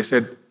age. And they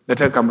said, let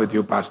her come with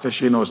you, Pastor.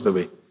 She knows the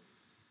way.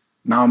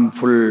 Now I'm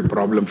full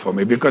problem for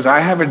me because I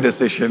have a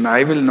decision.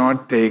 I will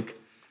not take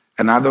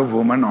another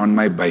woman on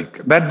my bike.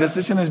 That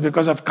decision is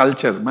because of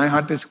culture. My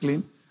heart is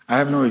clean. I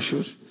have no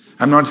issues.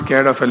 I'm not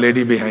scared of a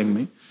lady behind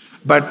me.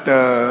 But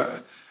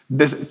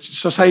this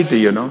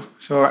society,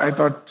 So I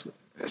thought,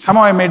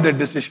 somehow I made that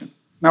decision.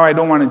 Now I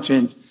don't want to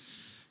change.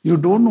 You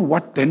don't know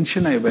what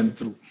tension I went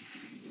through.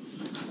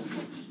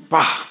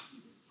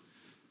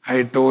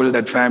 I told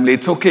that family,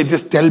 it's okay,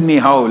 just tell me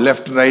how.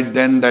 Left, right,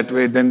 then that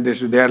way, then this.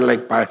 They are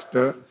like,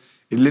 Pastor,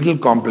 a little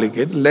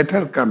complicated. Let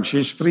her come.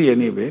 She's free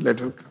anyway. Let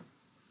her come.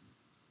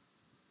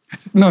 I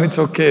said, no, it's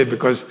okay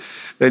because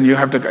then you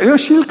have to,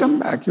 she'll come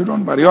back. You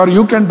don't worry. Or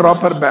you can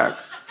drop her back.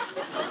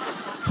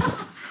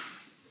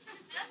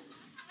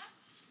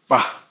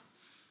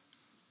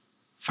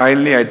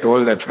 Finally, I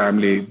told that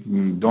family,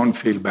 don't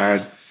feel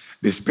bad.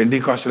 These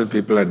Pentecostal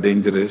people are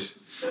dangerous.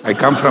 I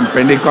come from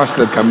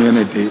Pentecostal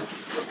community.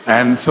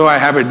 And so I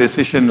have a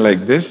decision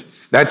like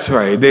this. That's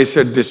why they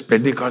said these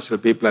Pentecostal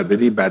people are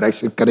very bad. I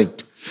said,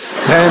 correct.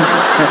 Then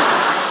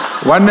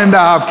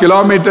 1.5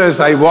 kilometers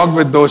I walked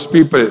with those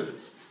people.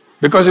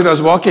 Because it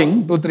was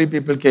walking, 2-3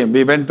 people came.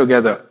 We went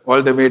together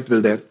all the way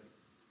till there.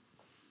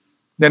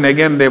 Then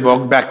again they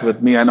walked back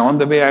with me. And on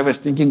the way I was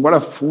thinking, what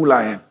a fool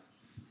I am.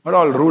 What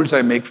all rules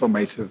I make for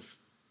myself.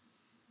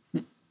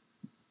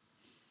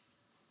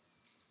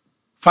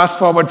 Fast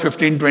forward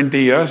 15,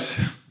 20 years.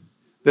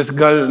 This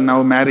girl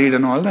now married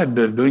and all that,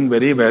 they're doing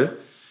very well.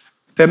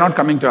 They're not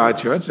coming to our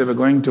church. They were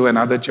going to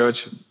another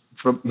church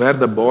from where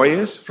the boy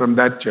is, from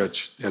that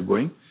church they're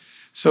going.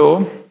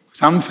 So,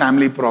 some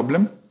family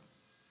problem.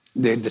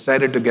 They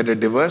decided to get a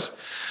divorce.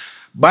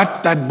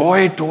 But that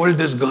boy told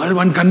this girl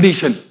one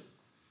condition.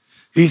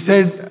 He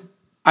said,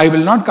 I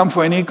will not come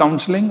for any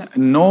counseling,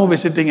 no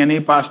visiting any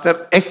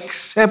pastor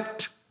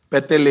except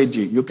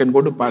Betheleji. You can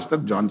go to Pastor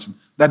Johnson.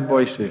 That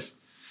boy says.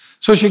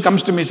 So she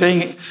comes to me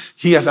saying,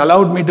 he has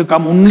allowed me to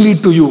come only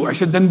to you. I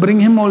said, then bring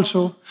him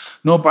also.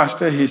 No,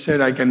 Pastor, he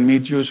said, I can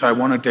meet you, so I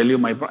want to tell you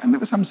my problem. And there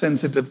were some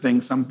sensitive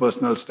things, some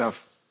personal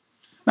stuff.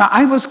 Now,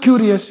 I was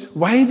curious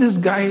why this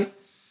guy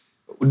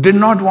did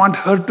not want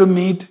her to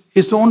meet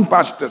his own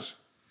pastor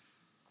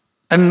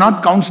and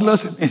not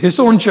counselors in his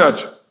own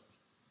church.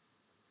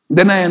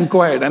 Then I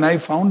inquired and I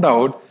found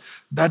out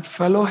that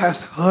fellow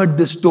has heard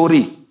this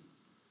story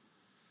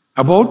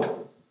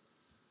about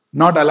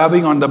not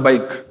allowing on the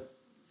bike.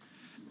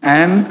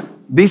 And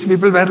these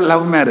people were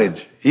love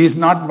marriage. He is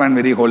not one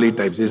very holy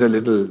type. He's a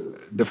little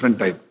different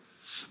type.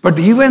 But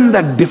even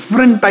that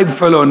different type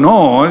fellow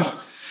knows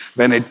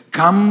when it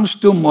comes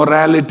to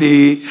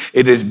morality,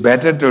 it is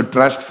better to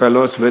trust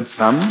fellows with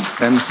some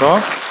sense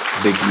of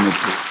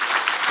dignity.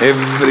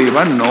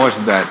 Everyone knows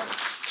that.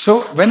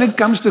 So when it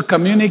comes to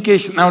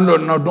communication,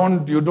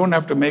 you don't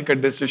have to make a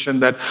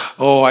decision that,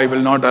 I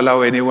will not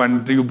allow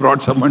anyone. You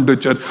brought someone to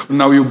church,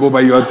 now you go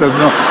by yourself.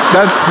 No,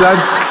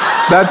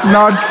 that's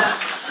not.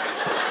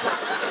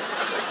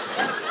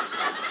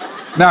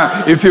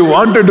 Now, if you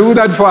want to do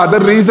that for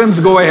other reasons,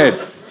 go ahead.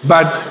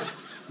 But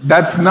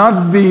that's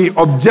not the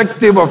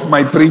objective of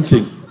my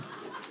preaching.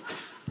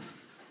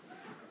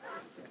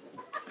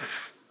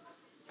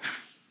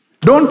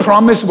 Don't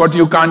promise what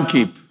you can't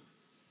keep.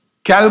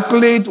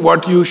 Calculate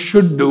what you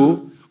should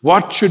do,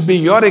 what should be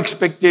your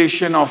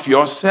expectation of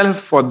yourself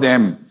for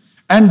them,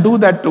 and do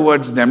that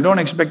towards them. Don't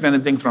expect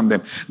anything from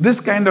them. This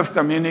kind of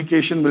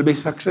communication will be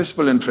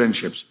successful in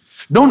friendships.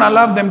 Don't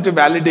allow them to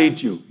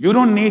validate you. You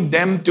don't need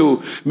them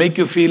to make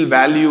you feel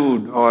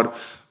valued or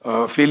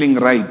feeling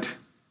right.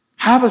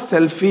 Have a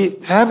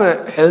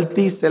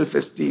healthy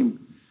self-esteem.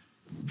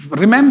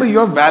 Remember,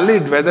 you're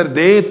valid whether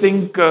they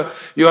think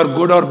you are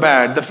good or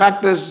bad. The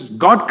fact is,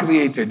 God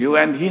created you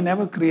and He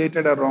never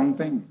created a wrong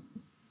thing.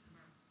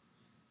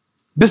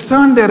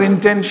 Discern their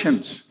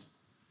intentions.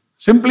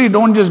 Simply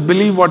don't just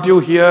believe what you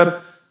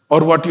hear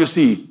or what you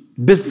see.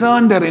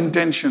 Discern their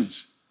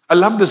intentions. I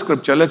love the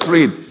scripture. Let's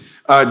read.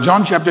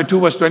 John chapter 2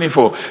 verse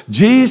 24.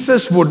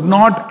 Jesus would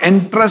not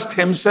entrust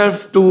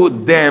Himself to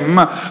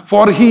them,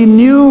 for He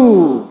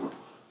knew.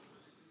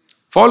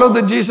 Follow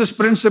the Jesus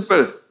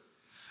principle.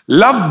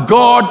 Love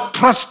God,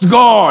 trust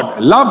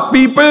God. Love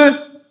people,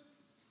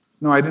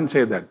 No, I didn't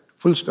say that.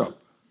 Full stop.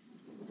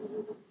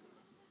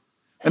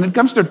 When it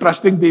comes to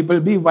trusting people,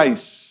 be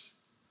wise.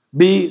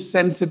 Be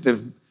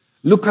sensitive.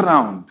 Look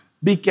around.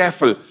 Be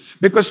careful.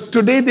 Because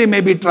today they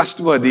may be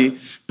trustworthy.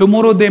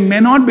 Tomorrow they may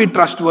not be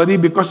trustworthy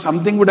because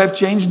something would have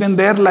changed in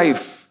their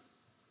life.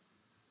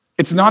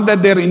 It's not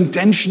that they're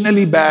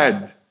intentionally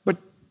bad, but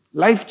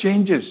life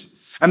changes.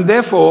 And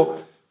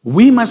therefore,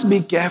 we must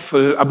be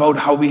careful about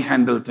how we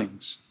handle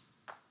things.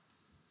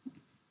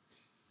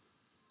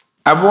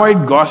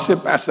 Avoid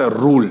gossip as a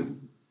rule.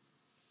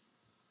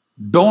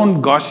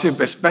 Don't gossip,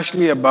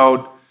 especially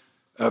about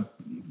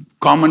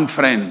common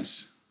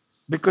friends.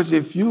 Because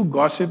if you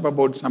gossip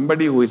about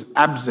somebody who is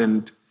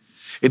absent,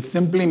 it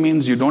simply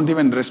means you don't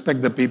even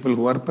respect the people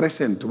who are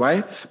present.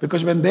 Why?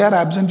 Because when they are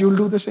absent, you'll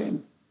do the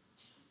same.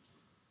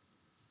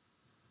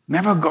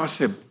 Never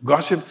gossip.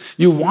 Gossip.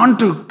 You want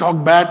to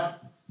talk bad,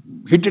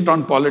 hit it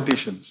on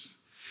politicians.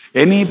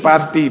 Any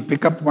party,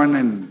 pick up one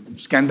and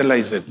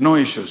scandalize it. No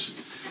issues.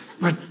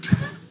 But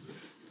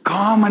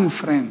common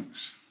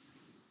friends.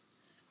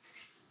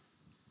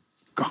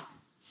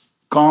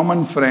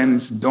 Common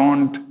friends,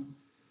 don't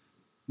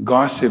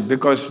gossip,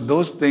 because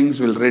those things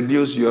will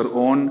reduce your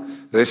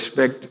own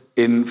respect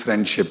in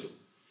friendship.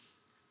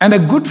 And a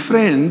good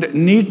friend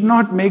need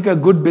not make a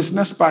good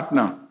business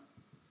partner.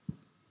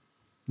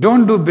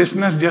 Don't do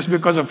business just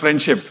because of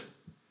friendship.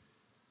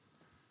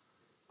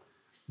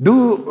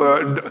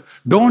 Don't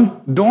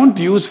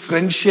use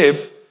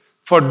friendship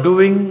for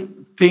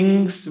doing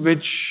things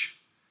which,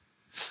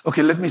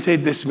 okay, let me say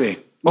it this way.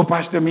 Oh,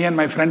 Pastor, me and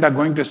my friend are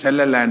going to sell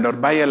a land or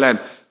buy a land.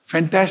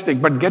 Fantastic,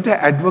 but get an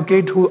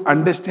advocate who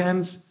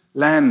understands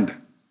land.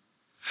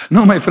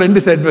 No, my friend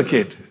is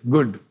advocate.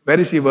 Good. Where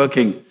is he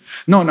working?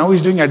 No, now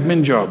he's doing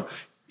admin job.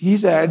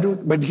 He's an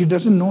advocate, but he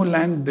doesn't know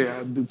land.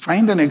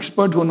 Find an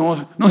expert who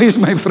knows. No, he's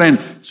my friend.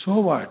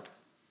 So what?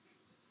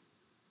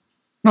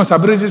 No,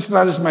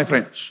 sub-registrar is my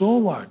friend. So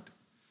what?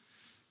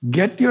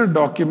 Get your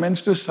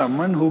documents to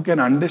someone who can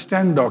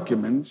understand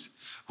documents,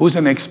 who's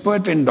an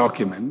expert in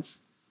documents,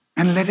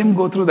 and let him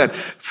go through that.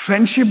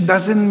 Friendship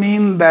doesn't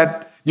mean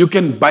that you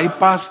can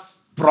bypass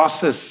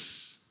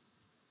process.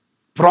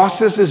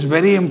 Process is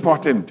very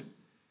important.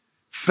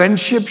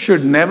 Friendship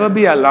should never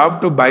be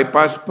allowed to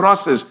bypass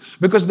process,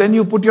 because then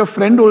you put your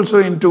friend also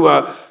into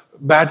a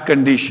bad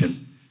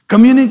condition.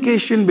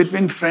 Communication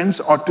between friends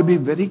ought to be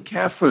very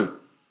careful.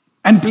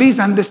 And please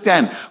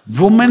understand,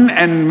 women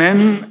and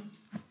men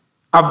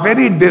are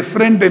very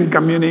different in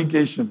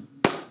communication.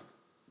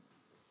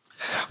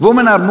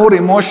 Women are more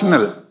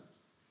emotional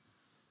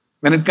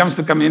when it comes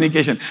to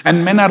communication,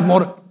 and men are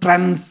more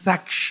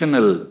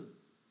transactional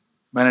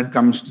when it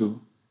comes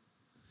to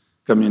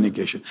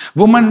communication.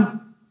 Women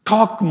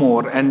talk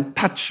more and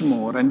touch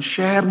more and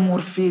share more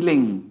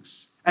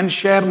feelings and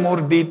share more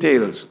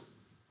details.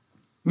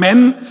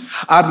 Men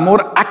are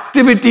more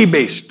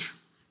activity-based,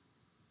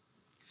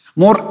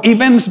 more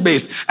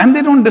events-based, and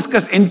they don't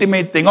discuss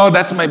intimate things. Oh,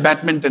 that's my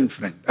badminton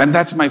friend, and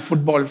that's my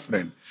football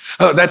friend.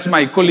 Oh, that's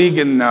my colleague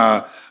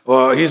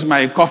he's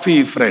my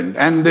coffee friend.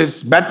 And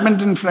this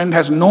badminton friend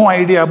has no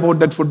idea about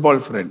that football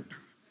friend.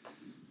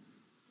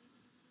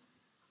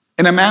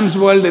 In a man's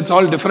world, it's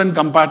all different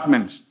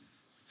compartments.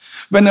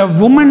 When a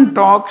woman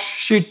talks,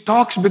 she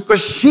talks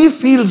because she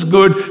feels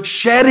good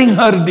sharing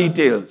her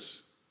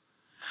details.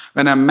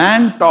 When a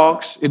man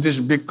talks, it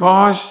is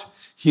because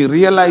he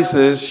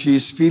realizes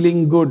she's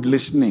feeling good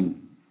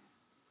listening.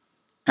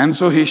 And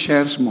so he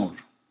shares more.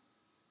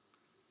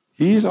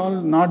 He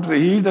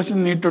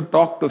doesn't need to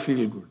talk to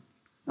feel good.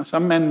 Now,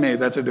 some men may,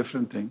 that's a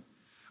different thing.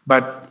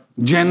 But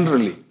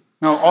generally,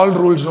 now all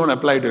rules don't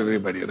apply to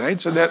everybody, right?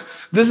 So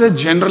this is a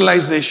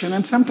generalization,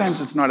 and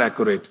sometimes it's not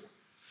accurate.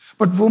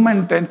 But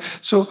women tend,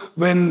 so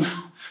when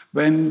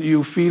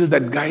you feel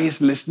that guy is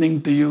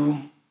listening to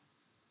you,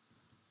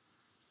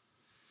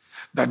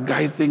 that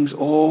guy thinks,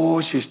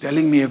 oh, she's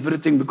telling me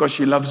everything because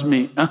she loves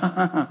me.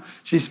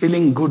 She's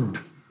feeling good.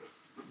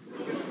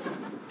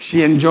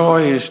 She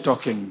enjoys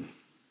talking.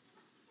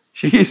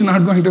 She is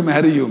not going to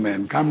marry you,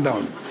 man. Calm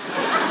down.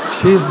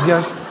 She's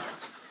just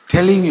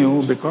telling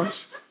you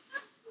because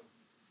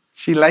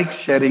she likes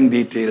sharing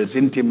details,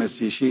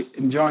 intimacy. She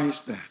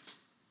enjoys that.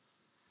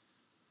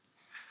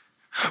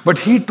 But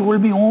he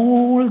told me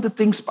all the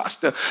things,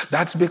 Pastor.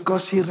 That's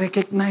because he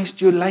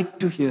recognized you like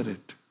to hear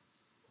it.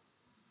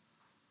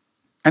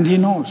 And he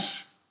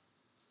knows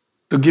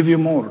to give you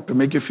more, to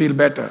make you feel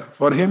better.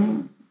 For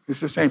him, it's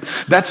the same.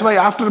 That's why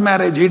after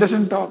marriage, he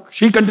doesn't talk.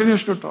 She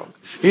continues to talk.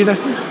 He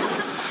doesn't.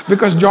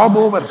 Because job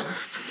over.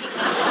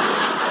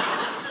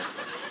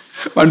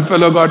 One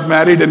fellow got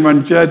married in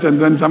one church, and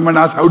when someone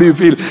asked, how do you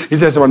feel? He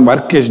says, one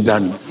work is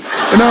done.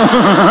 You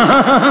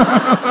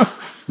know?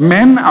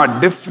 Men are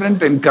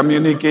different in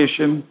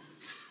communication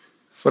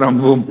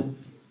from women.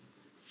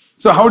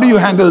 So how do you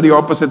handle the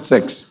opposite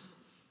sex?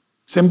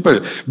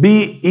 Simple.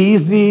 Be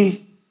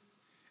easy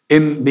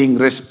in being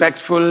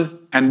respectful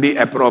and be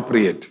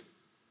appropriate,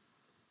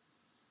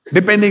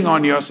 depending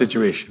on your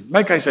situation.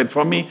 Like I said,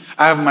 for me,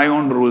 I have my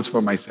own rules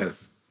for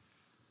myself.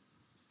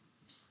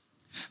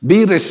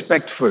 Be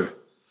respectful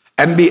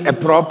and be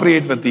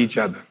appropriate with each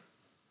other.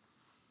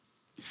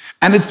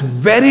 And it's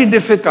very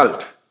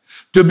difficult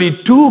to be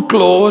too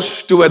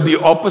close to the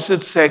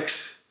opposite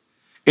sex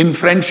in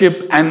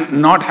friendship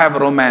and not have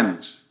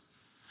romance.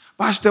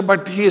 Pastor,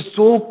 but he is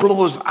so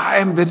close. I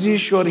am very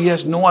sure he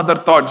has no other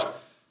thoughts.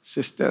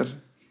 Sister,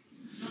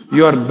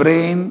 your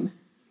brain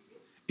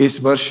is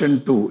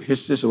version 2.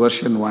 His is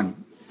version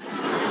 1.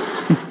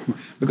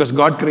 Because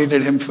God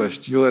created him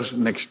first. Yours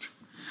next.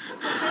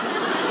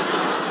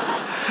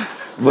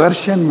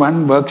 Version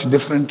 1 works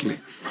differently.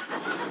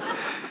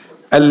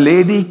 A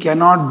lady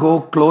cannot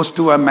go close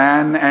to a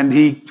man and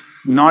he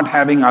not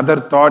having other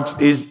thoughts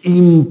is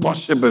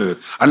impossible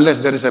unless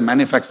there is a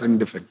manufacturing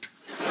defect.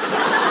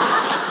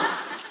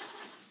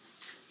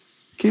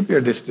 Keep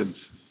your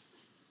distance.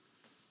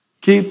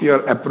 Keep your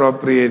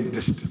appropriate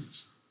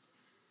distance.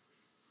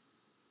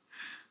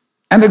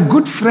 And a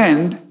good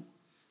friend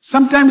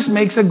sometimes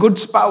makes a good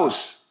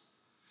spouse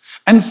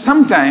and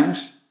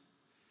sometimes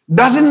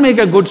doesn't make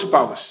a good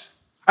spouse.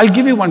 I'll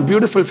give you one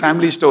beautiful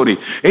family story.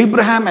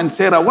 Abraham and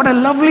Sarah, what a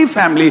lovely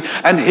family.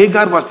 And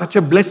Hagar was such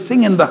a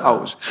blessing in the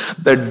house.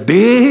 The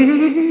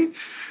day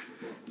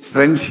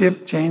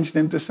friendship changed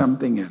into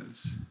something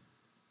else.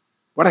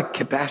 What a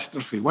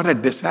catastrophe. What a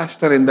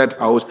disaster in that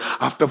house.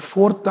 After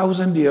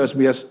 4,000 years,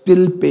 we are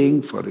still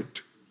paying for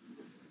it.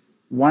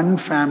 One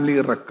family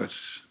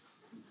ruckus.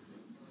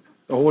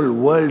 The whole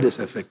world is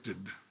affected.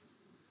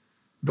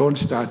 Don't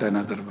start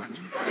another one.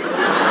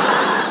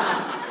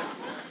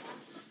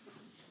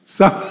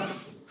 Some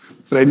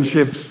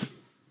friendships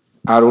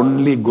are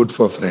only good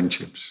for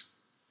friendships.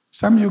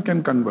 Some you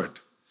can convert.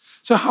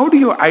 So how do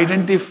you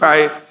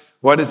identify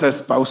what is a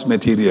spouse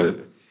material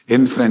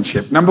in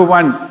friendship? Number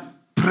 1,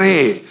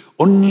 pray.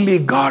 Only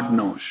God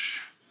knows.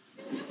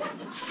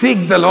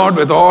 Seek the Lord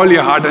with all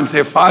your heart and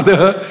say,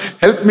 Father,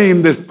 help me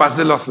in this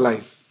puzzle of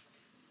life.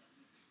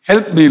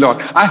 Help me,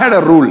 Lord. I had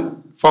a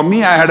rule. For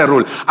me, I had a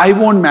rule. I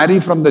won't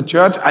marry from the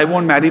church. I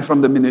won't marry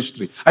from the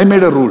ministry. I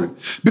made a rule.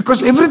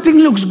 Because everything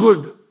looks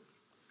good.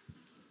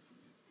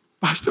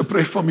 Pastor,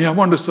 pray for me. I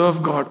want to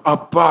serve God.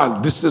 Appa,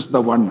 this is the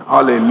one.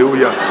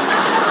 Hallelujah.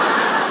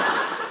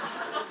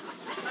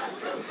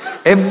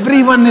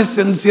 Everyone is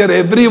sincere.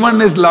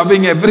 Everyone is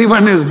loving.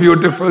 Everyone is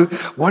beautiful.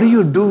 What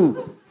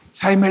do?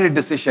 So I made a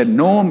decision.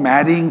 No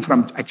marrying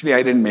from... Actually,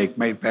 I didn't make.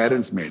 My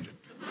parents made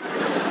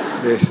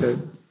it. They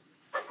said...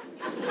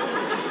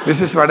 This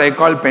is what I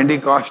call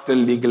Pentecostal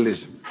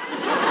legalism.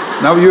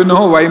 Now you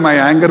know why my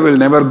anger will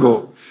never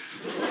go.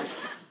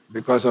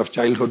 Because of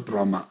childhood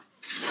trauma.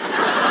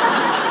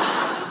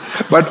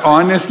 But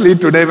honestly,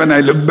 today when I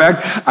look back,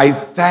 I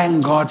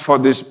thank God for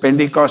this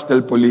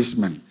Pentecostal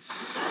policeman.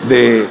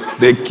 They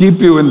keep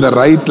you in the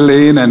right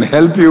lane and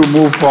help you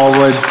move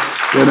forward.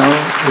 You know,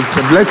 it's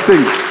a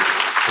blessing.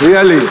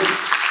 Really.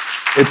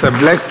 It's a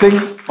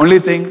blessing. Only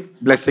thing,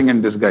 blessing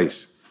in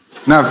disguise.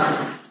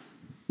 Now,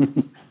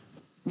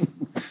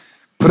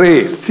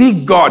 pray,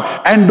 seek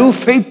God, and do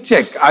faith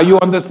check. Are you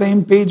on the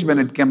same page when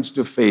it comes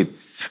to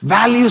faith?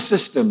 Value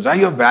systems. Are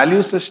your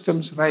value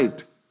systems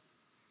right?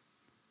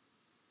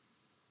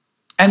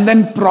 And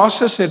then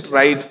process it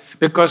right,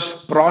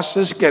 because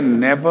process can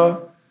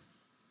never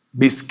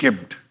be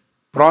skipped.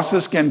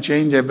 Process can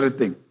change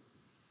everything.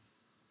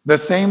 The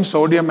same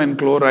sodium and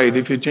chloride,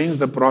 if you change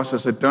the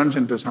process, it turns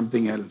into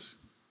something else.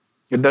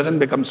 It doesn't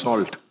become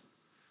salt.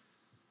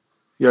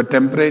 Your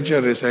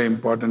temperature is an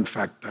important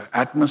factor.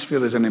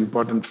 Atmosphere is an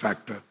important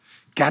factor.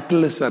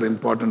 Catalysts are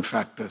important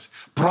factors.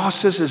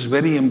 Process is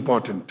very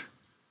important.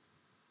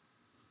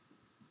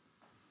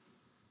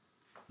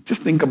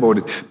 Just think about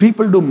it.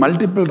 People do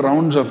multiple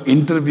rounds of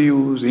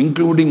interviews,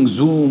 including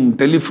Zoom,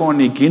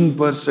 telephonic,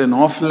 in-person,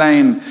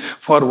 offline,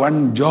 for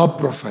one job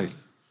profile.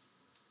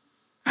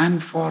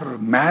 And for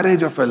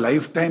marriage of a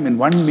lifetime in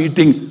one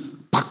meeting,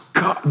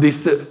 pakka,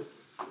 this...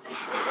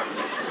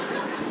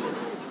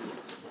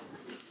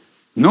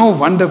 No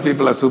wonder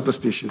people are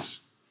superstitious.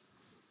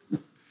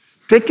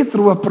 Take it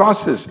through a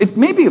process. It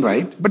may be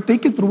right, but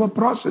take it through a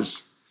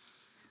process.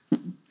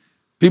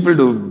 People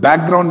do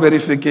background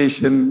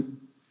verification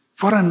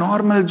for a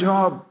normal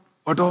job.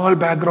 What all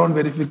background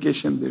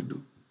verification they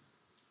do.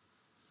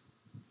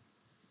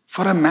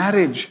 For a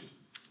marriage,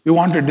 you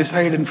want to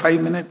decide in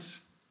 5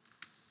 minutes.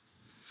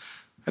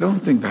 I don't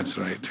think that's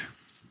right.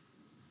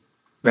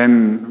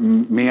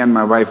 When me and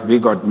my wife, we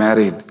got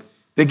married,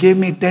 they gave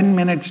me 10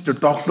 minutes to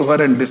talk to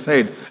her and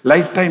decide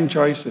lifetime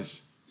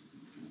choices.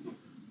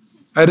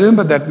 I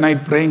remember that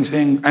night praying,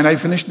 saying, and I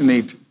finished in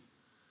 8.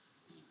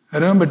 I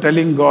remember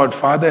telling God,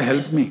 Father,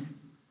 help me.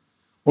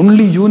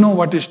 Only you know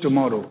what is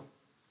tomorrow.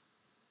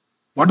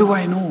 What do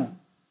I know?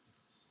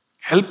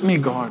 Help me,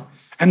 God.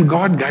 And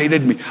God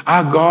guided me.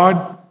 Our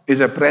God is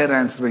a prayer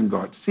answering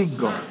God. Seek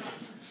God.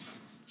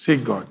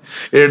 Seek God.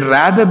 It'd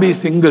rather be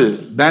single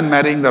than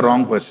marrying the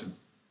wrong person.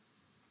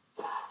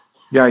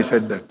 Yeah, I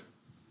said that.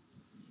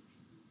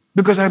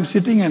 Because I'm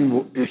sitting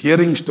and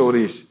hearing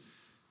stories.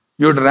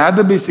 You'd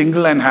rather be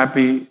single and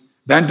happy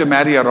than to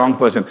marry a wrong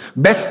person.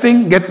 Best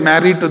thing, get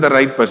married to the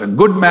right person.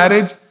 Good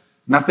marriage,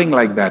 nothing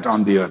like that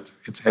on the earth.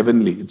 It's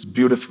heavenly. It's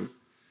beautiful.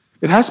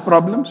 It has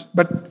problems,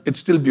 but it's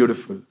still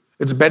beautiful.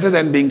 It's better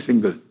than being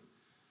single.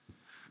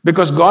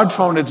 Because God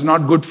found it's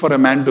not good for a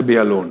man to be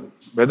alone.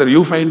 Whether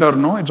you find or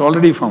no, it's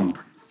already found.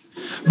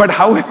 But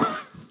however,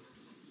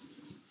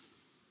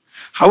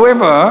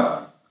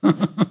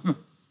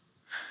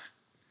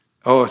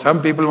 oh,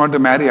 some people want to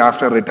marry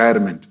after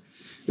retirement.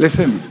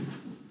 Listen,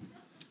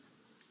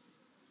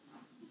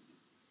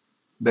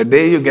 the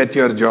day you get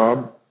your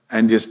job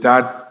and you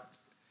start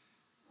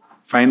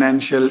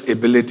financial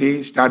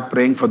ability, start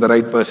praying for the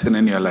right person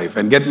in your life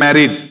and get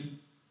married.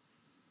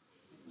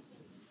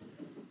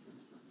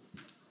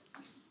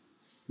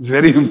 It's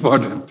very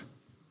important.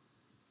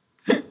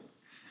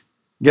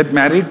 Get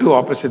married to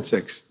opposite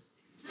sex.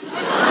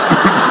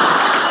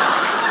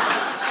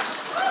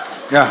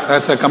 Yeah,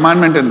 that's a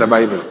commandment in the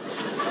Bible.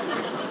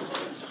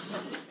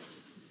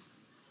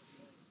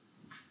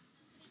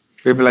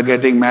 People are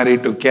getting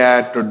married to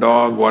cat, to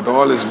dog, what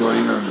all is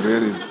going on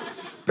there is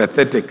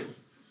pathetic.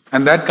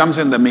 And that comes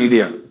in the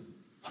media.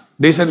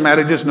 Decent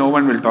marriages no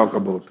one will talk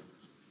about.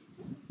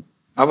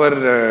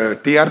 Our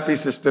TRP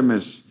system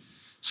is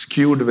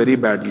skewed very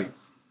badly.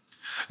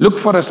 Look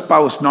for a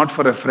spouse, not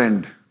for a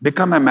friend.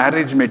 Become a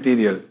marriage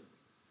material.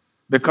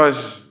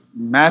 Because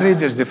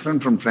marriage is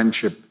different from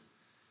friendship.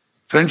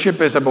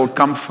 Friendship is about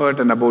comfort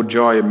and about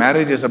joy.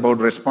 Marriage is about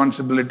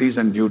responsibilities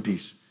and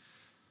duties.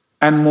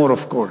 And more,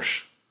 of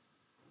course.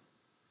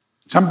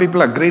 Some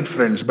people are great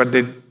friends, but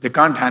they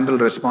can't handle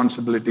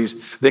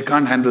responsibilities. They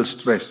can't handle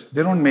stress.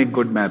 They don't make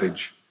good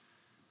marriage.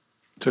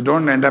 So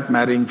don't end up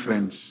marrying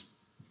friends.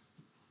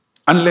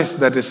 Unless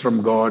that is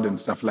from God and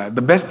stuff like that.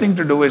 The best thing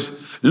to do is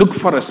look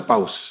for a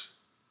spouse.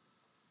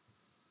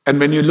 And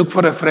when you look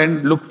for a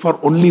friend, look for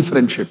only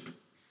friendship.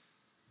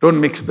 Don't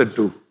mix the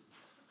two.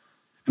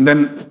 And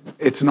then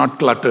it's not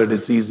cluttered,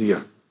 it's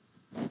easier.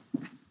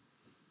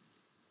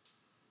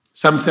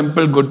 Some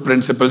simple good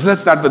principles.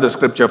 Let's start with the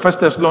scripture. 1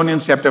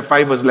 Thessalonians chapter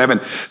 5 verse 11.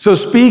 So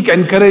speak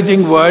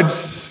encouraging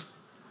words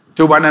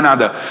to one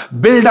another.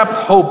 Build up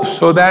hope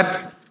so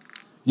that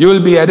you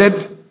will be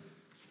added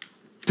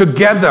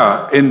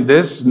together in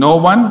this, no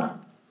one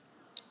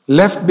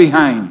left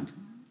behind.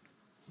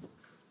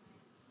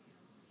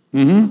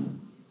 In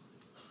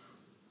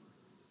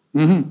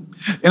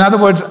other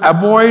words,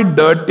 avoid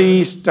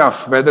dirty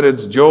stuff, whether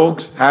it's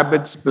jokes,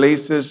 habits,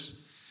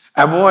 places.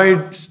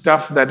 Avoid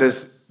stuff that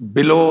is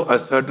below a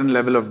certain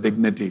level of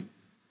dignity.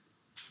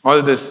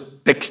 All this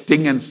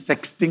texting and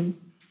sexting,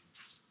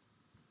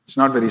 it's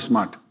not very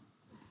smart.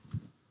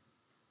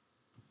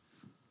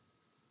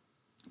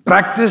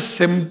 Practice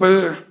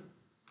simple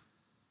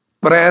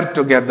prayer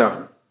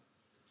together.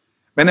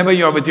 Whenever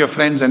you're with your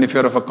friends and if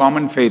you're of a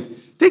common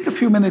faith, take a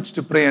few minutes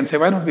to pray and say,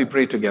 why don't we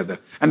pray together?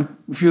 And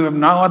if you have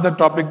no other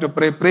topic to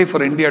pray, pray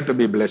for India to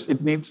be blessed.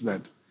 It needs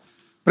that.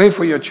 Pray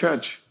for your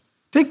church.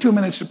 Take 2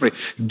 minutes to pray.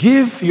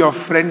 Give your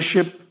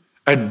friendship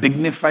a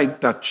dignified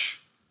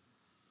touch.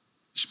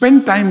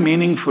 Spend time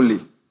meaningfully.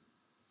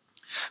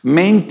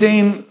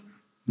 Maintain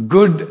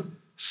good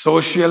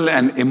social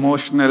and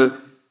emotional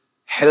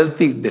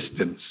healthy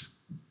distance.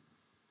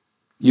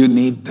 You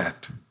need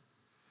that.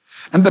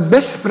 And the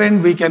best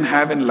friend we can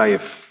have in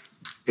life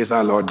is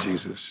our Lord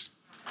Jesus.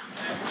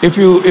 If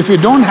you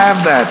don't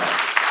have that,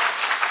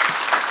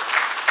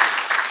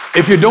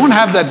 if you don't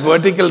have that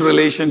vertical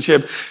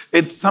relationship,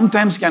 it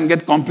sometimes can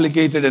get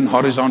complicated in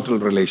horizontal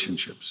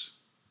relationships.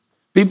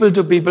 People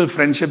to people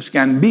friendships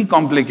can be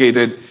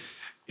complicated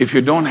if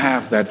you don't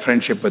have that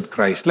friendship with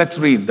Christ. Let's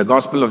read the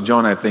Gospel of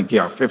John,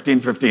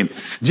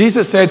 15:15.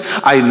 Jesus said,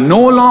 I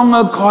no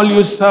longer call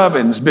you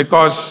servants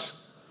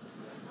because,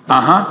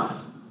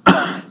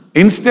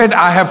 instead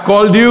I have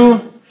called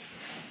you.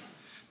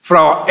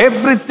 For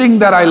everything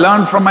that I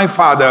learned from my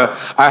Father,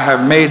 I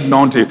have made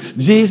known to you.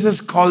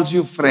 Jesus calls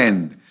you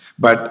friend,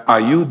 but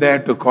are you there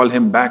to call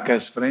him back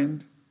as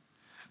friend?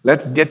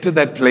 Let's get to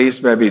that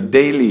place where we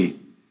daily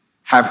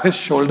have his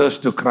shoulders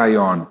to cry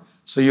on,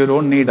 so you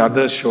don't need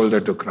others' shoulder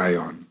to cry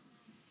on.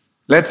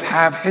 Let's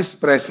have his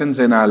presence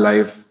in our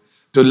life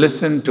to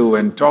listen to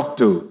and talk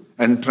to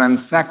and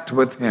transact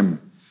with him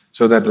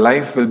so that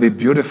life will be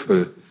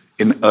beautiful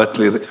in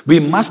earthly. We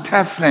must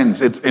have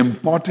friends. It's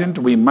important.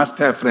 We must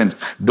have friends.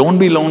 Don't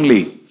be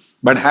lonely,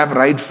 but have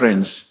right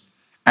friends.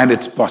 And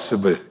it's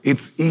possible.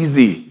 It's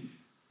easy.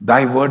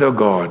 Thy word, O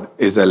God,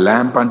 is a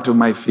lamp unto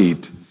my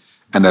feet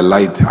and a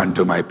light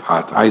unto my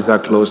path. Eyes are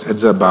closed,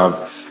 heads are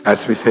bowed.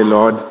 As we say,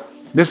 Lord,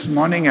 this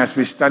morning as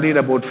we studied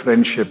about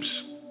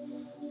friendships,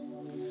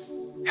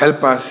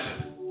 help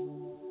us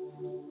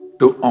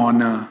to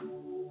honor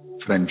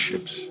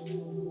friendships.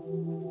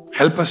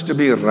 Help us to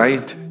be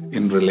right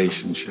in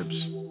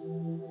relationships.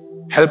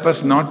 Help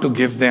us not to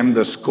give them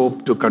the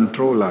scope to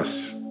control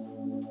us.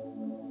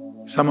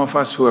 Some of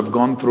us who have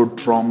gone through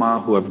trauma,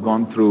 who have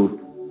gone through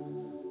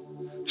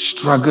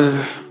struggle,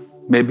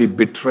 maybe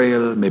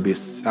betrayal, maybe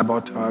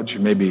sabotage,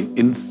 maybe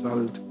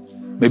insult.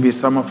 Maybe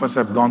some of us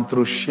have gone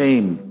through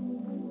shame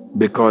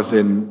because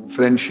in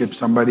friendship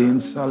somebody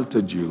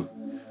insulted you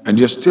and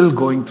you're still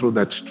going through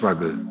that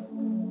struggle.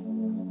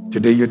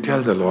 Today you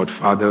tell the Lord,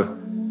 Father,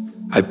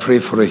 I pray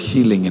for a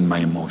healing in my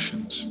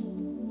emotions.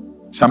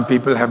 Some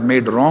people have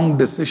made wrong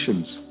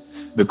decisions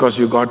because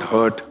you got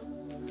hurt.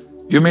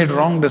 You made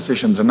wrong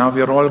decisions and now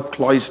you're all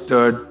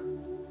cloistered,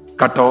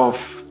 cut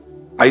off,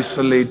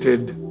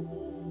 isolated.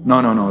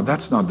 No,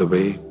 that's not the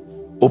way.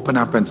 Open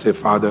up and say,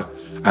 Father,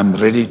 I'm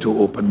ready to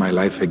open my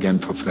life again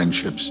for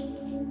friendships,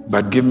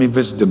 but give me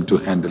wisdom to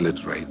handle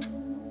it right.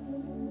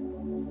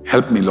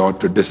 Help me, Lord,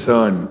 to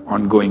discern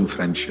ongoing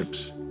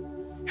friendships.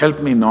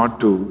 Help me not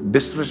to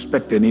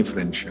disrespect any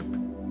friendship.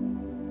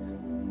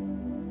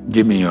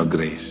 Give me your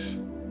grace.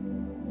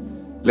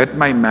 Let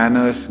my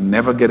manners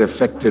never get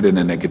affected in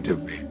a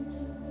negative way.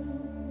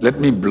 Let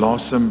me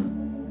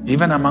blossom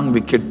even among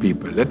wicked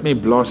people. Let me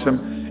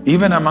blossom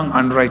even among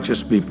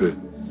unrighteous people.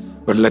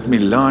 But let me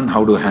learn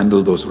how to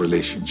handle those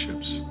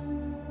relationships.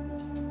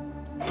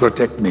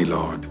 Protect me,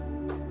 Lord.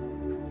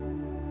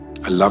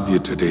 I love you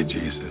today,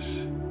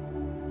 Jesus.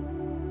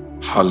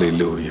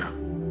 Hallelujah.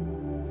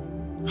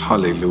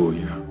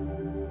 Hallelujah.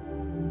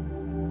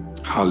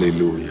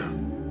 Hallelujah.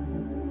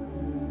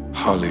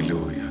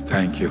 Hallelujah.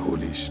 Thank you,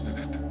 Holy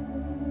Spirit.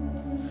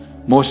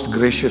 Most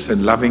gracious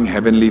and loving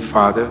Heavenly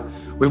Father,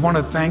 we want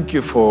to thank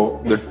you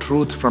for the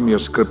truth from your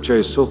scripture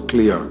is so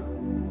clear.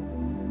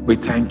 We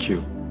thank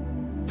you.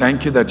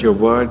 Thank you that your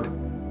word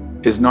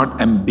is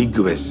not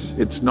ambiguous.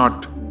 It's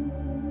not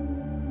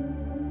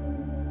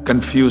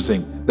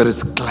confusing. There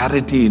is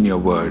clarity in your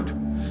word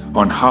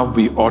on how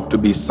we ought to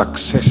be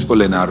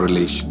successful in our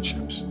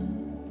relationships.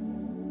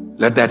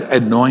 Let that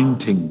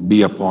anointing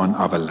be upon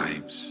our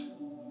lives.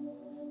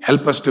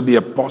 Help us to be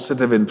a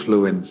positive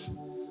influence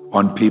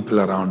on people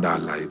around our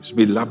lives.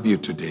 We love you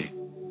today.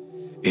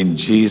 In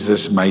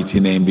Jesus' mighty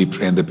name we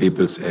pray, and the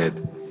people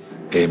said,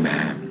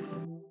 Amen.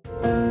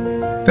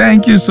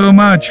 Thank you so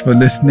much for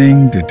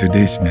listening to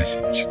today's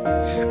message.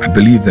 I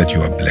believe that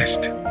you are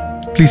blessed.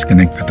 Please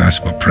connect with us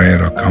for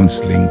prayer or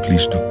counseling.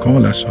 Please do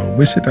call us or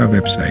visit our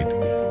website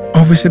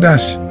or visit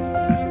us.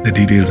 The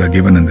details are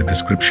given in the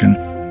description.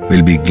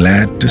 We'll be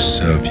glad to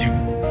serve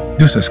you.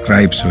 Do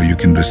subscribe so you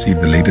can receive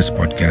the latest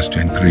podcast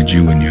to encourage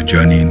you in your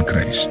journey in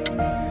Christ.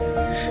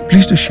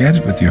 Please do share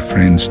it with your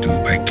friends too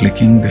by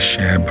clicking the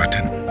share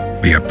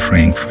button. We are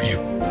praying for you.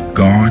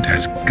 God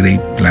has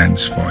great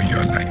plans for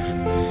your life.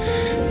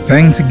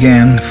 Thanks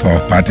again for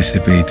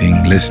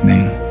participating,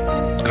 listening.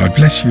 God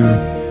bless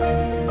you.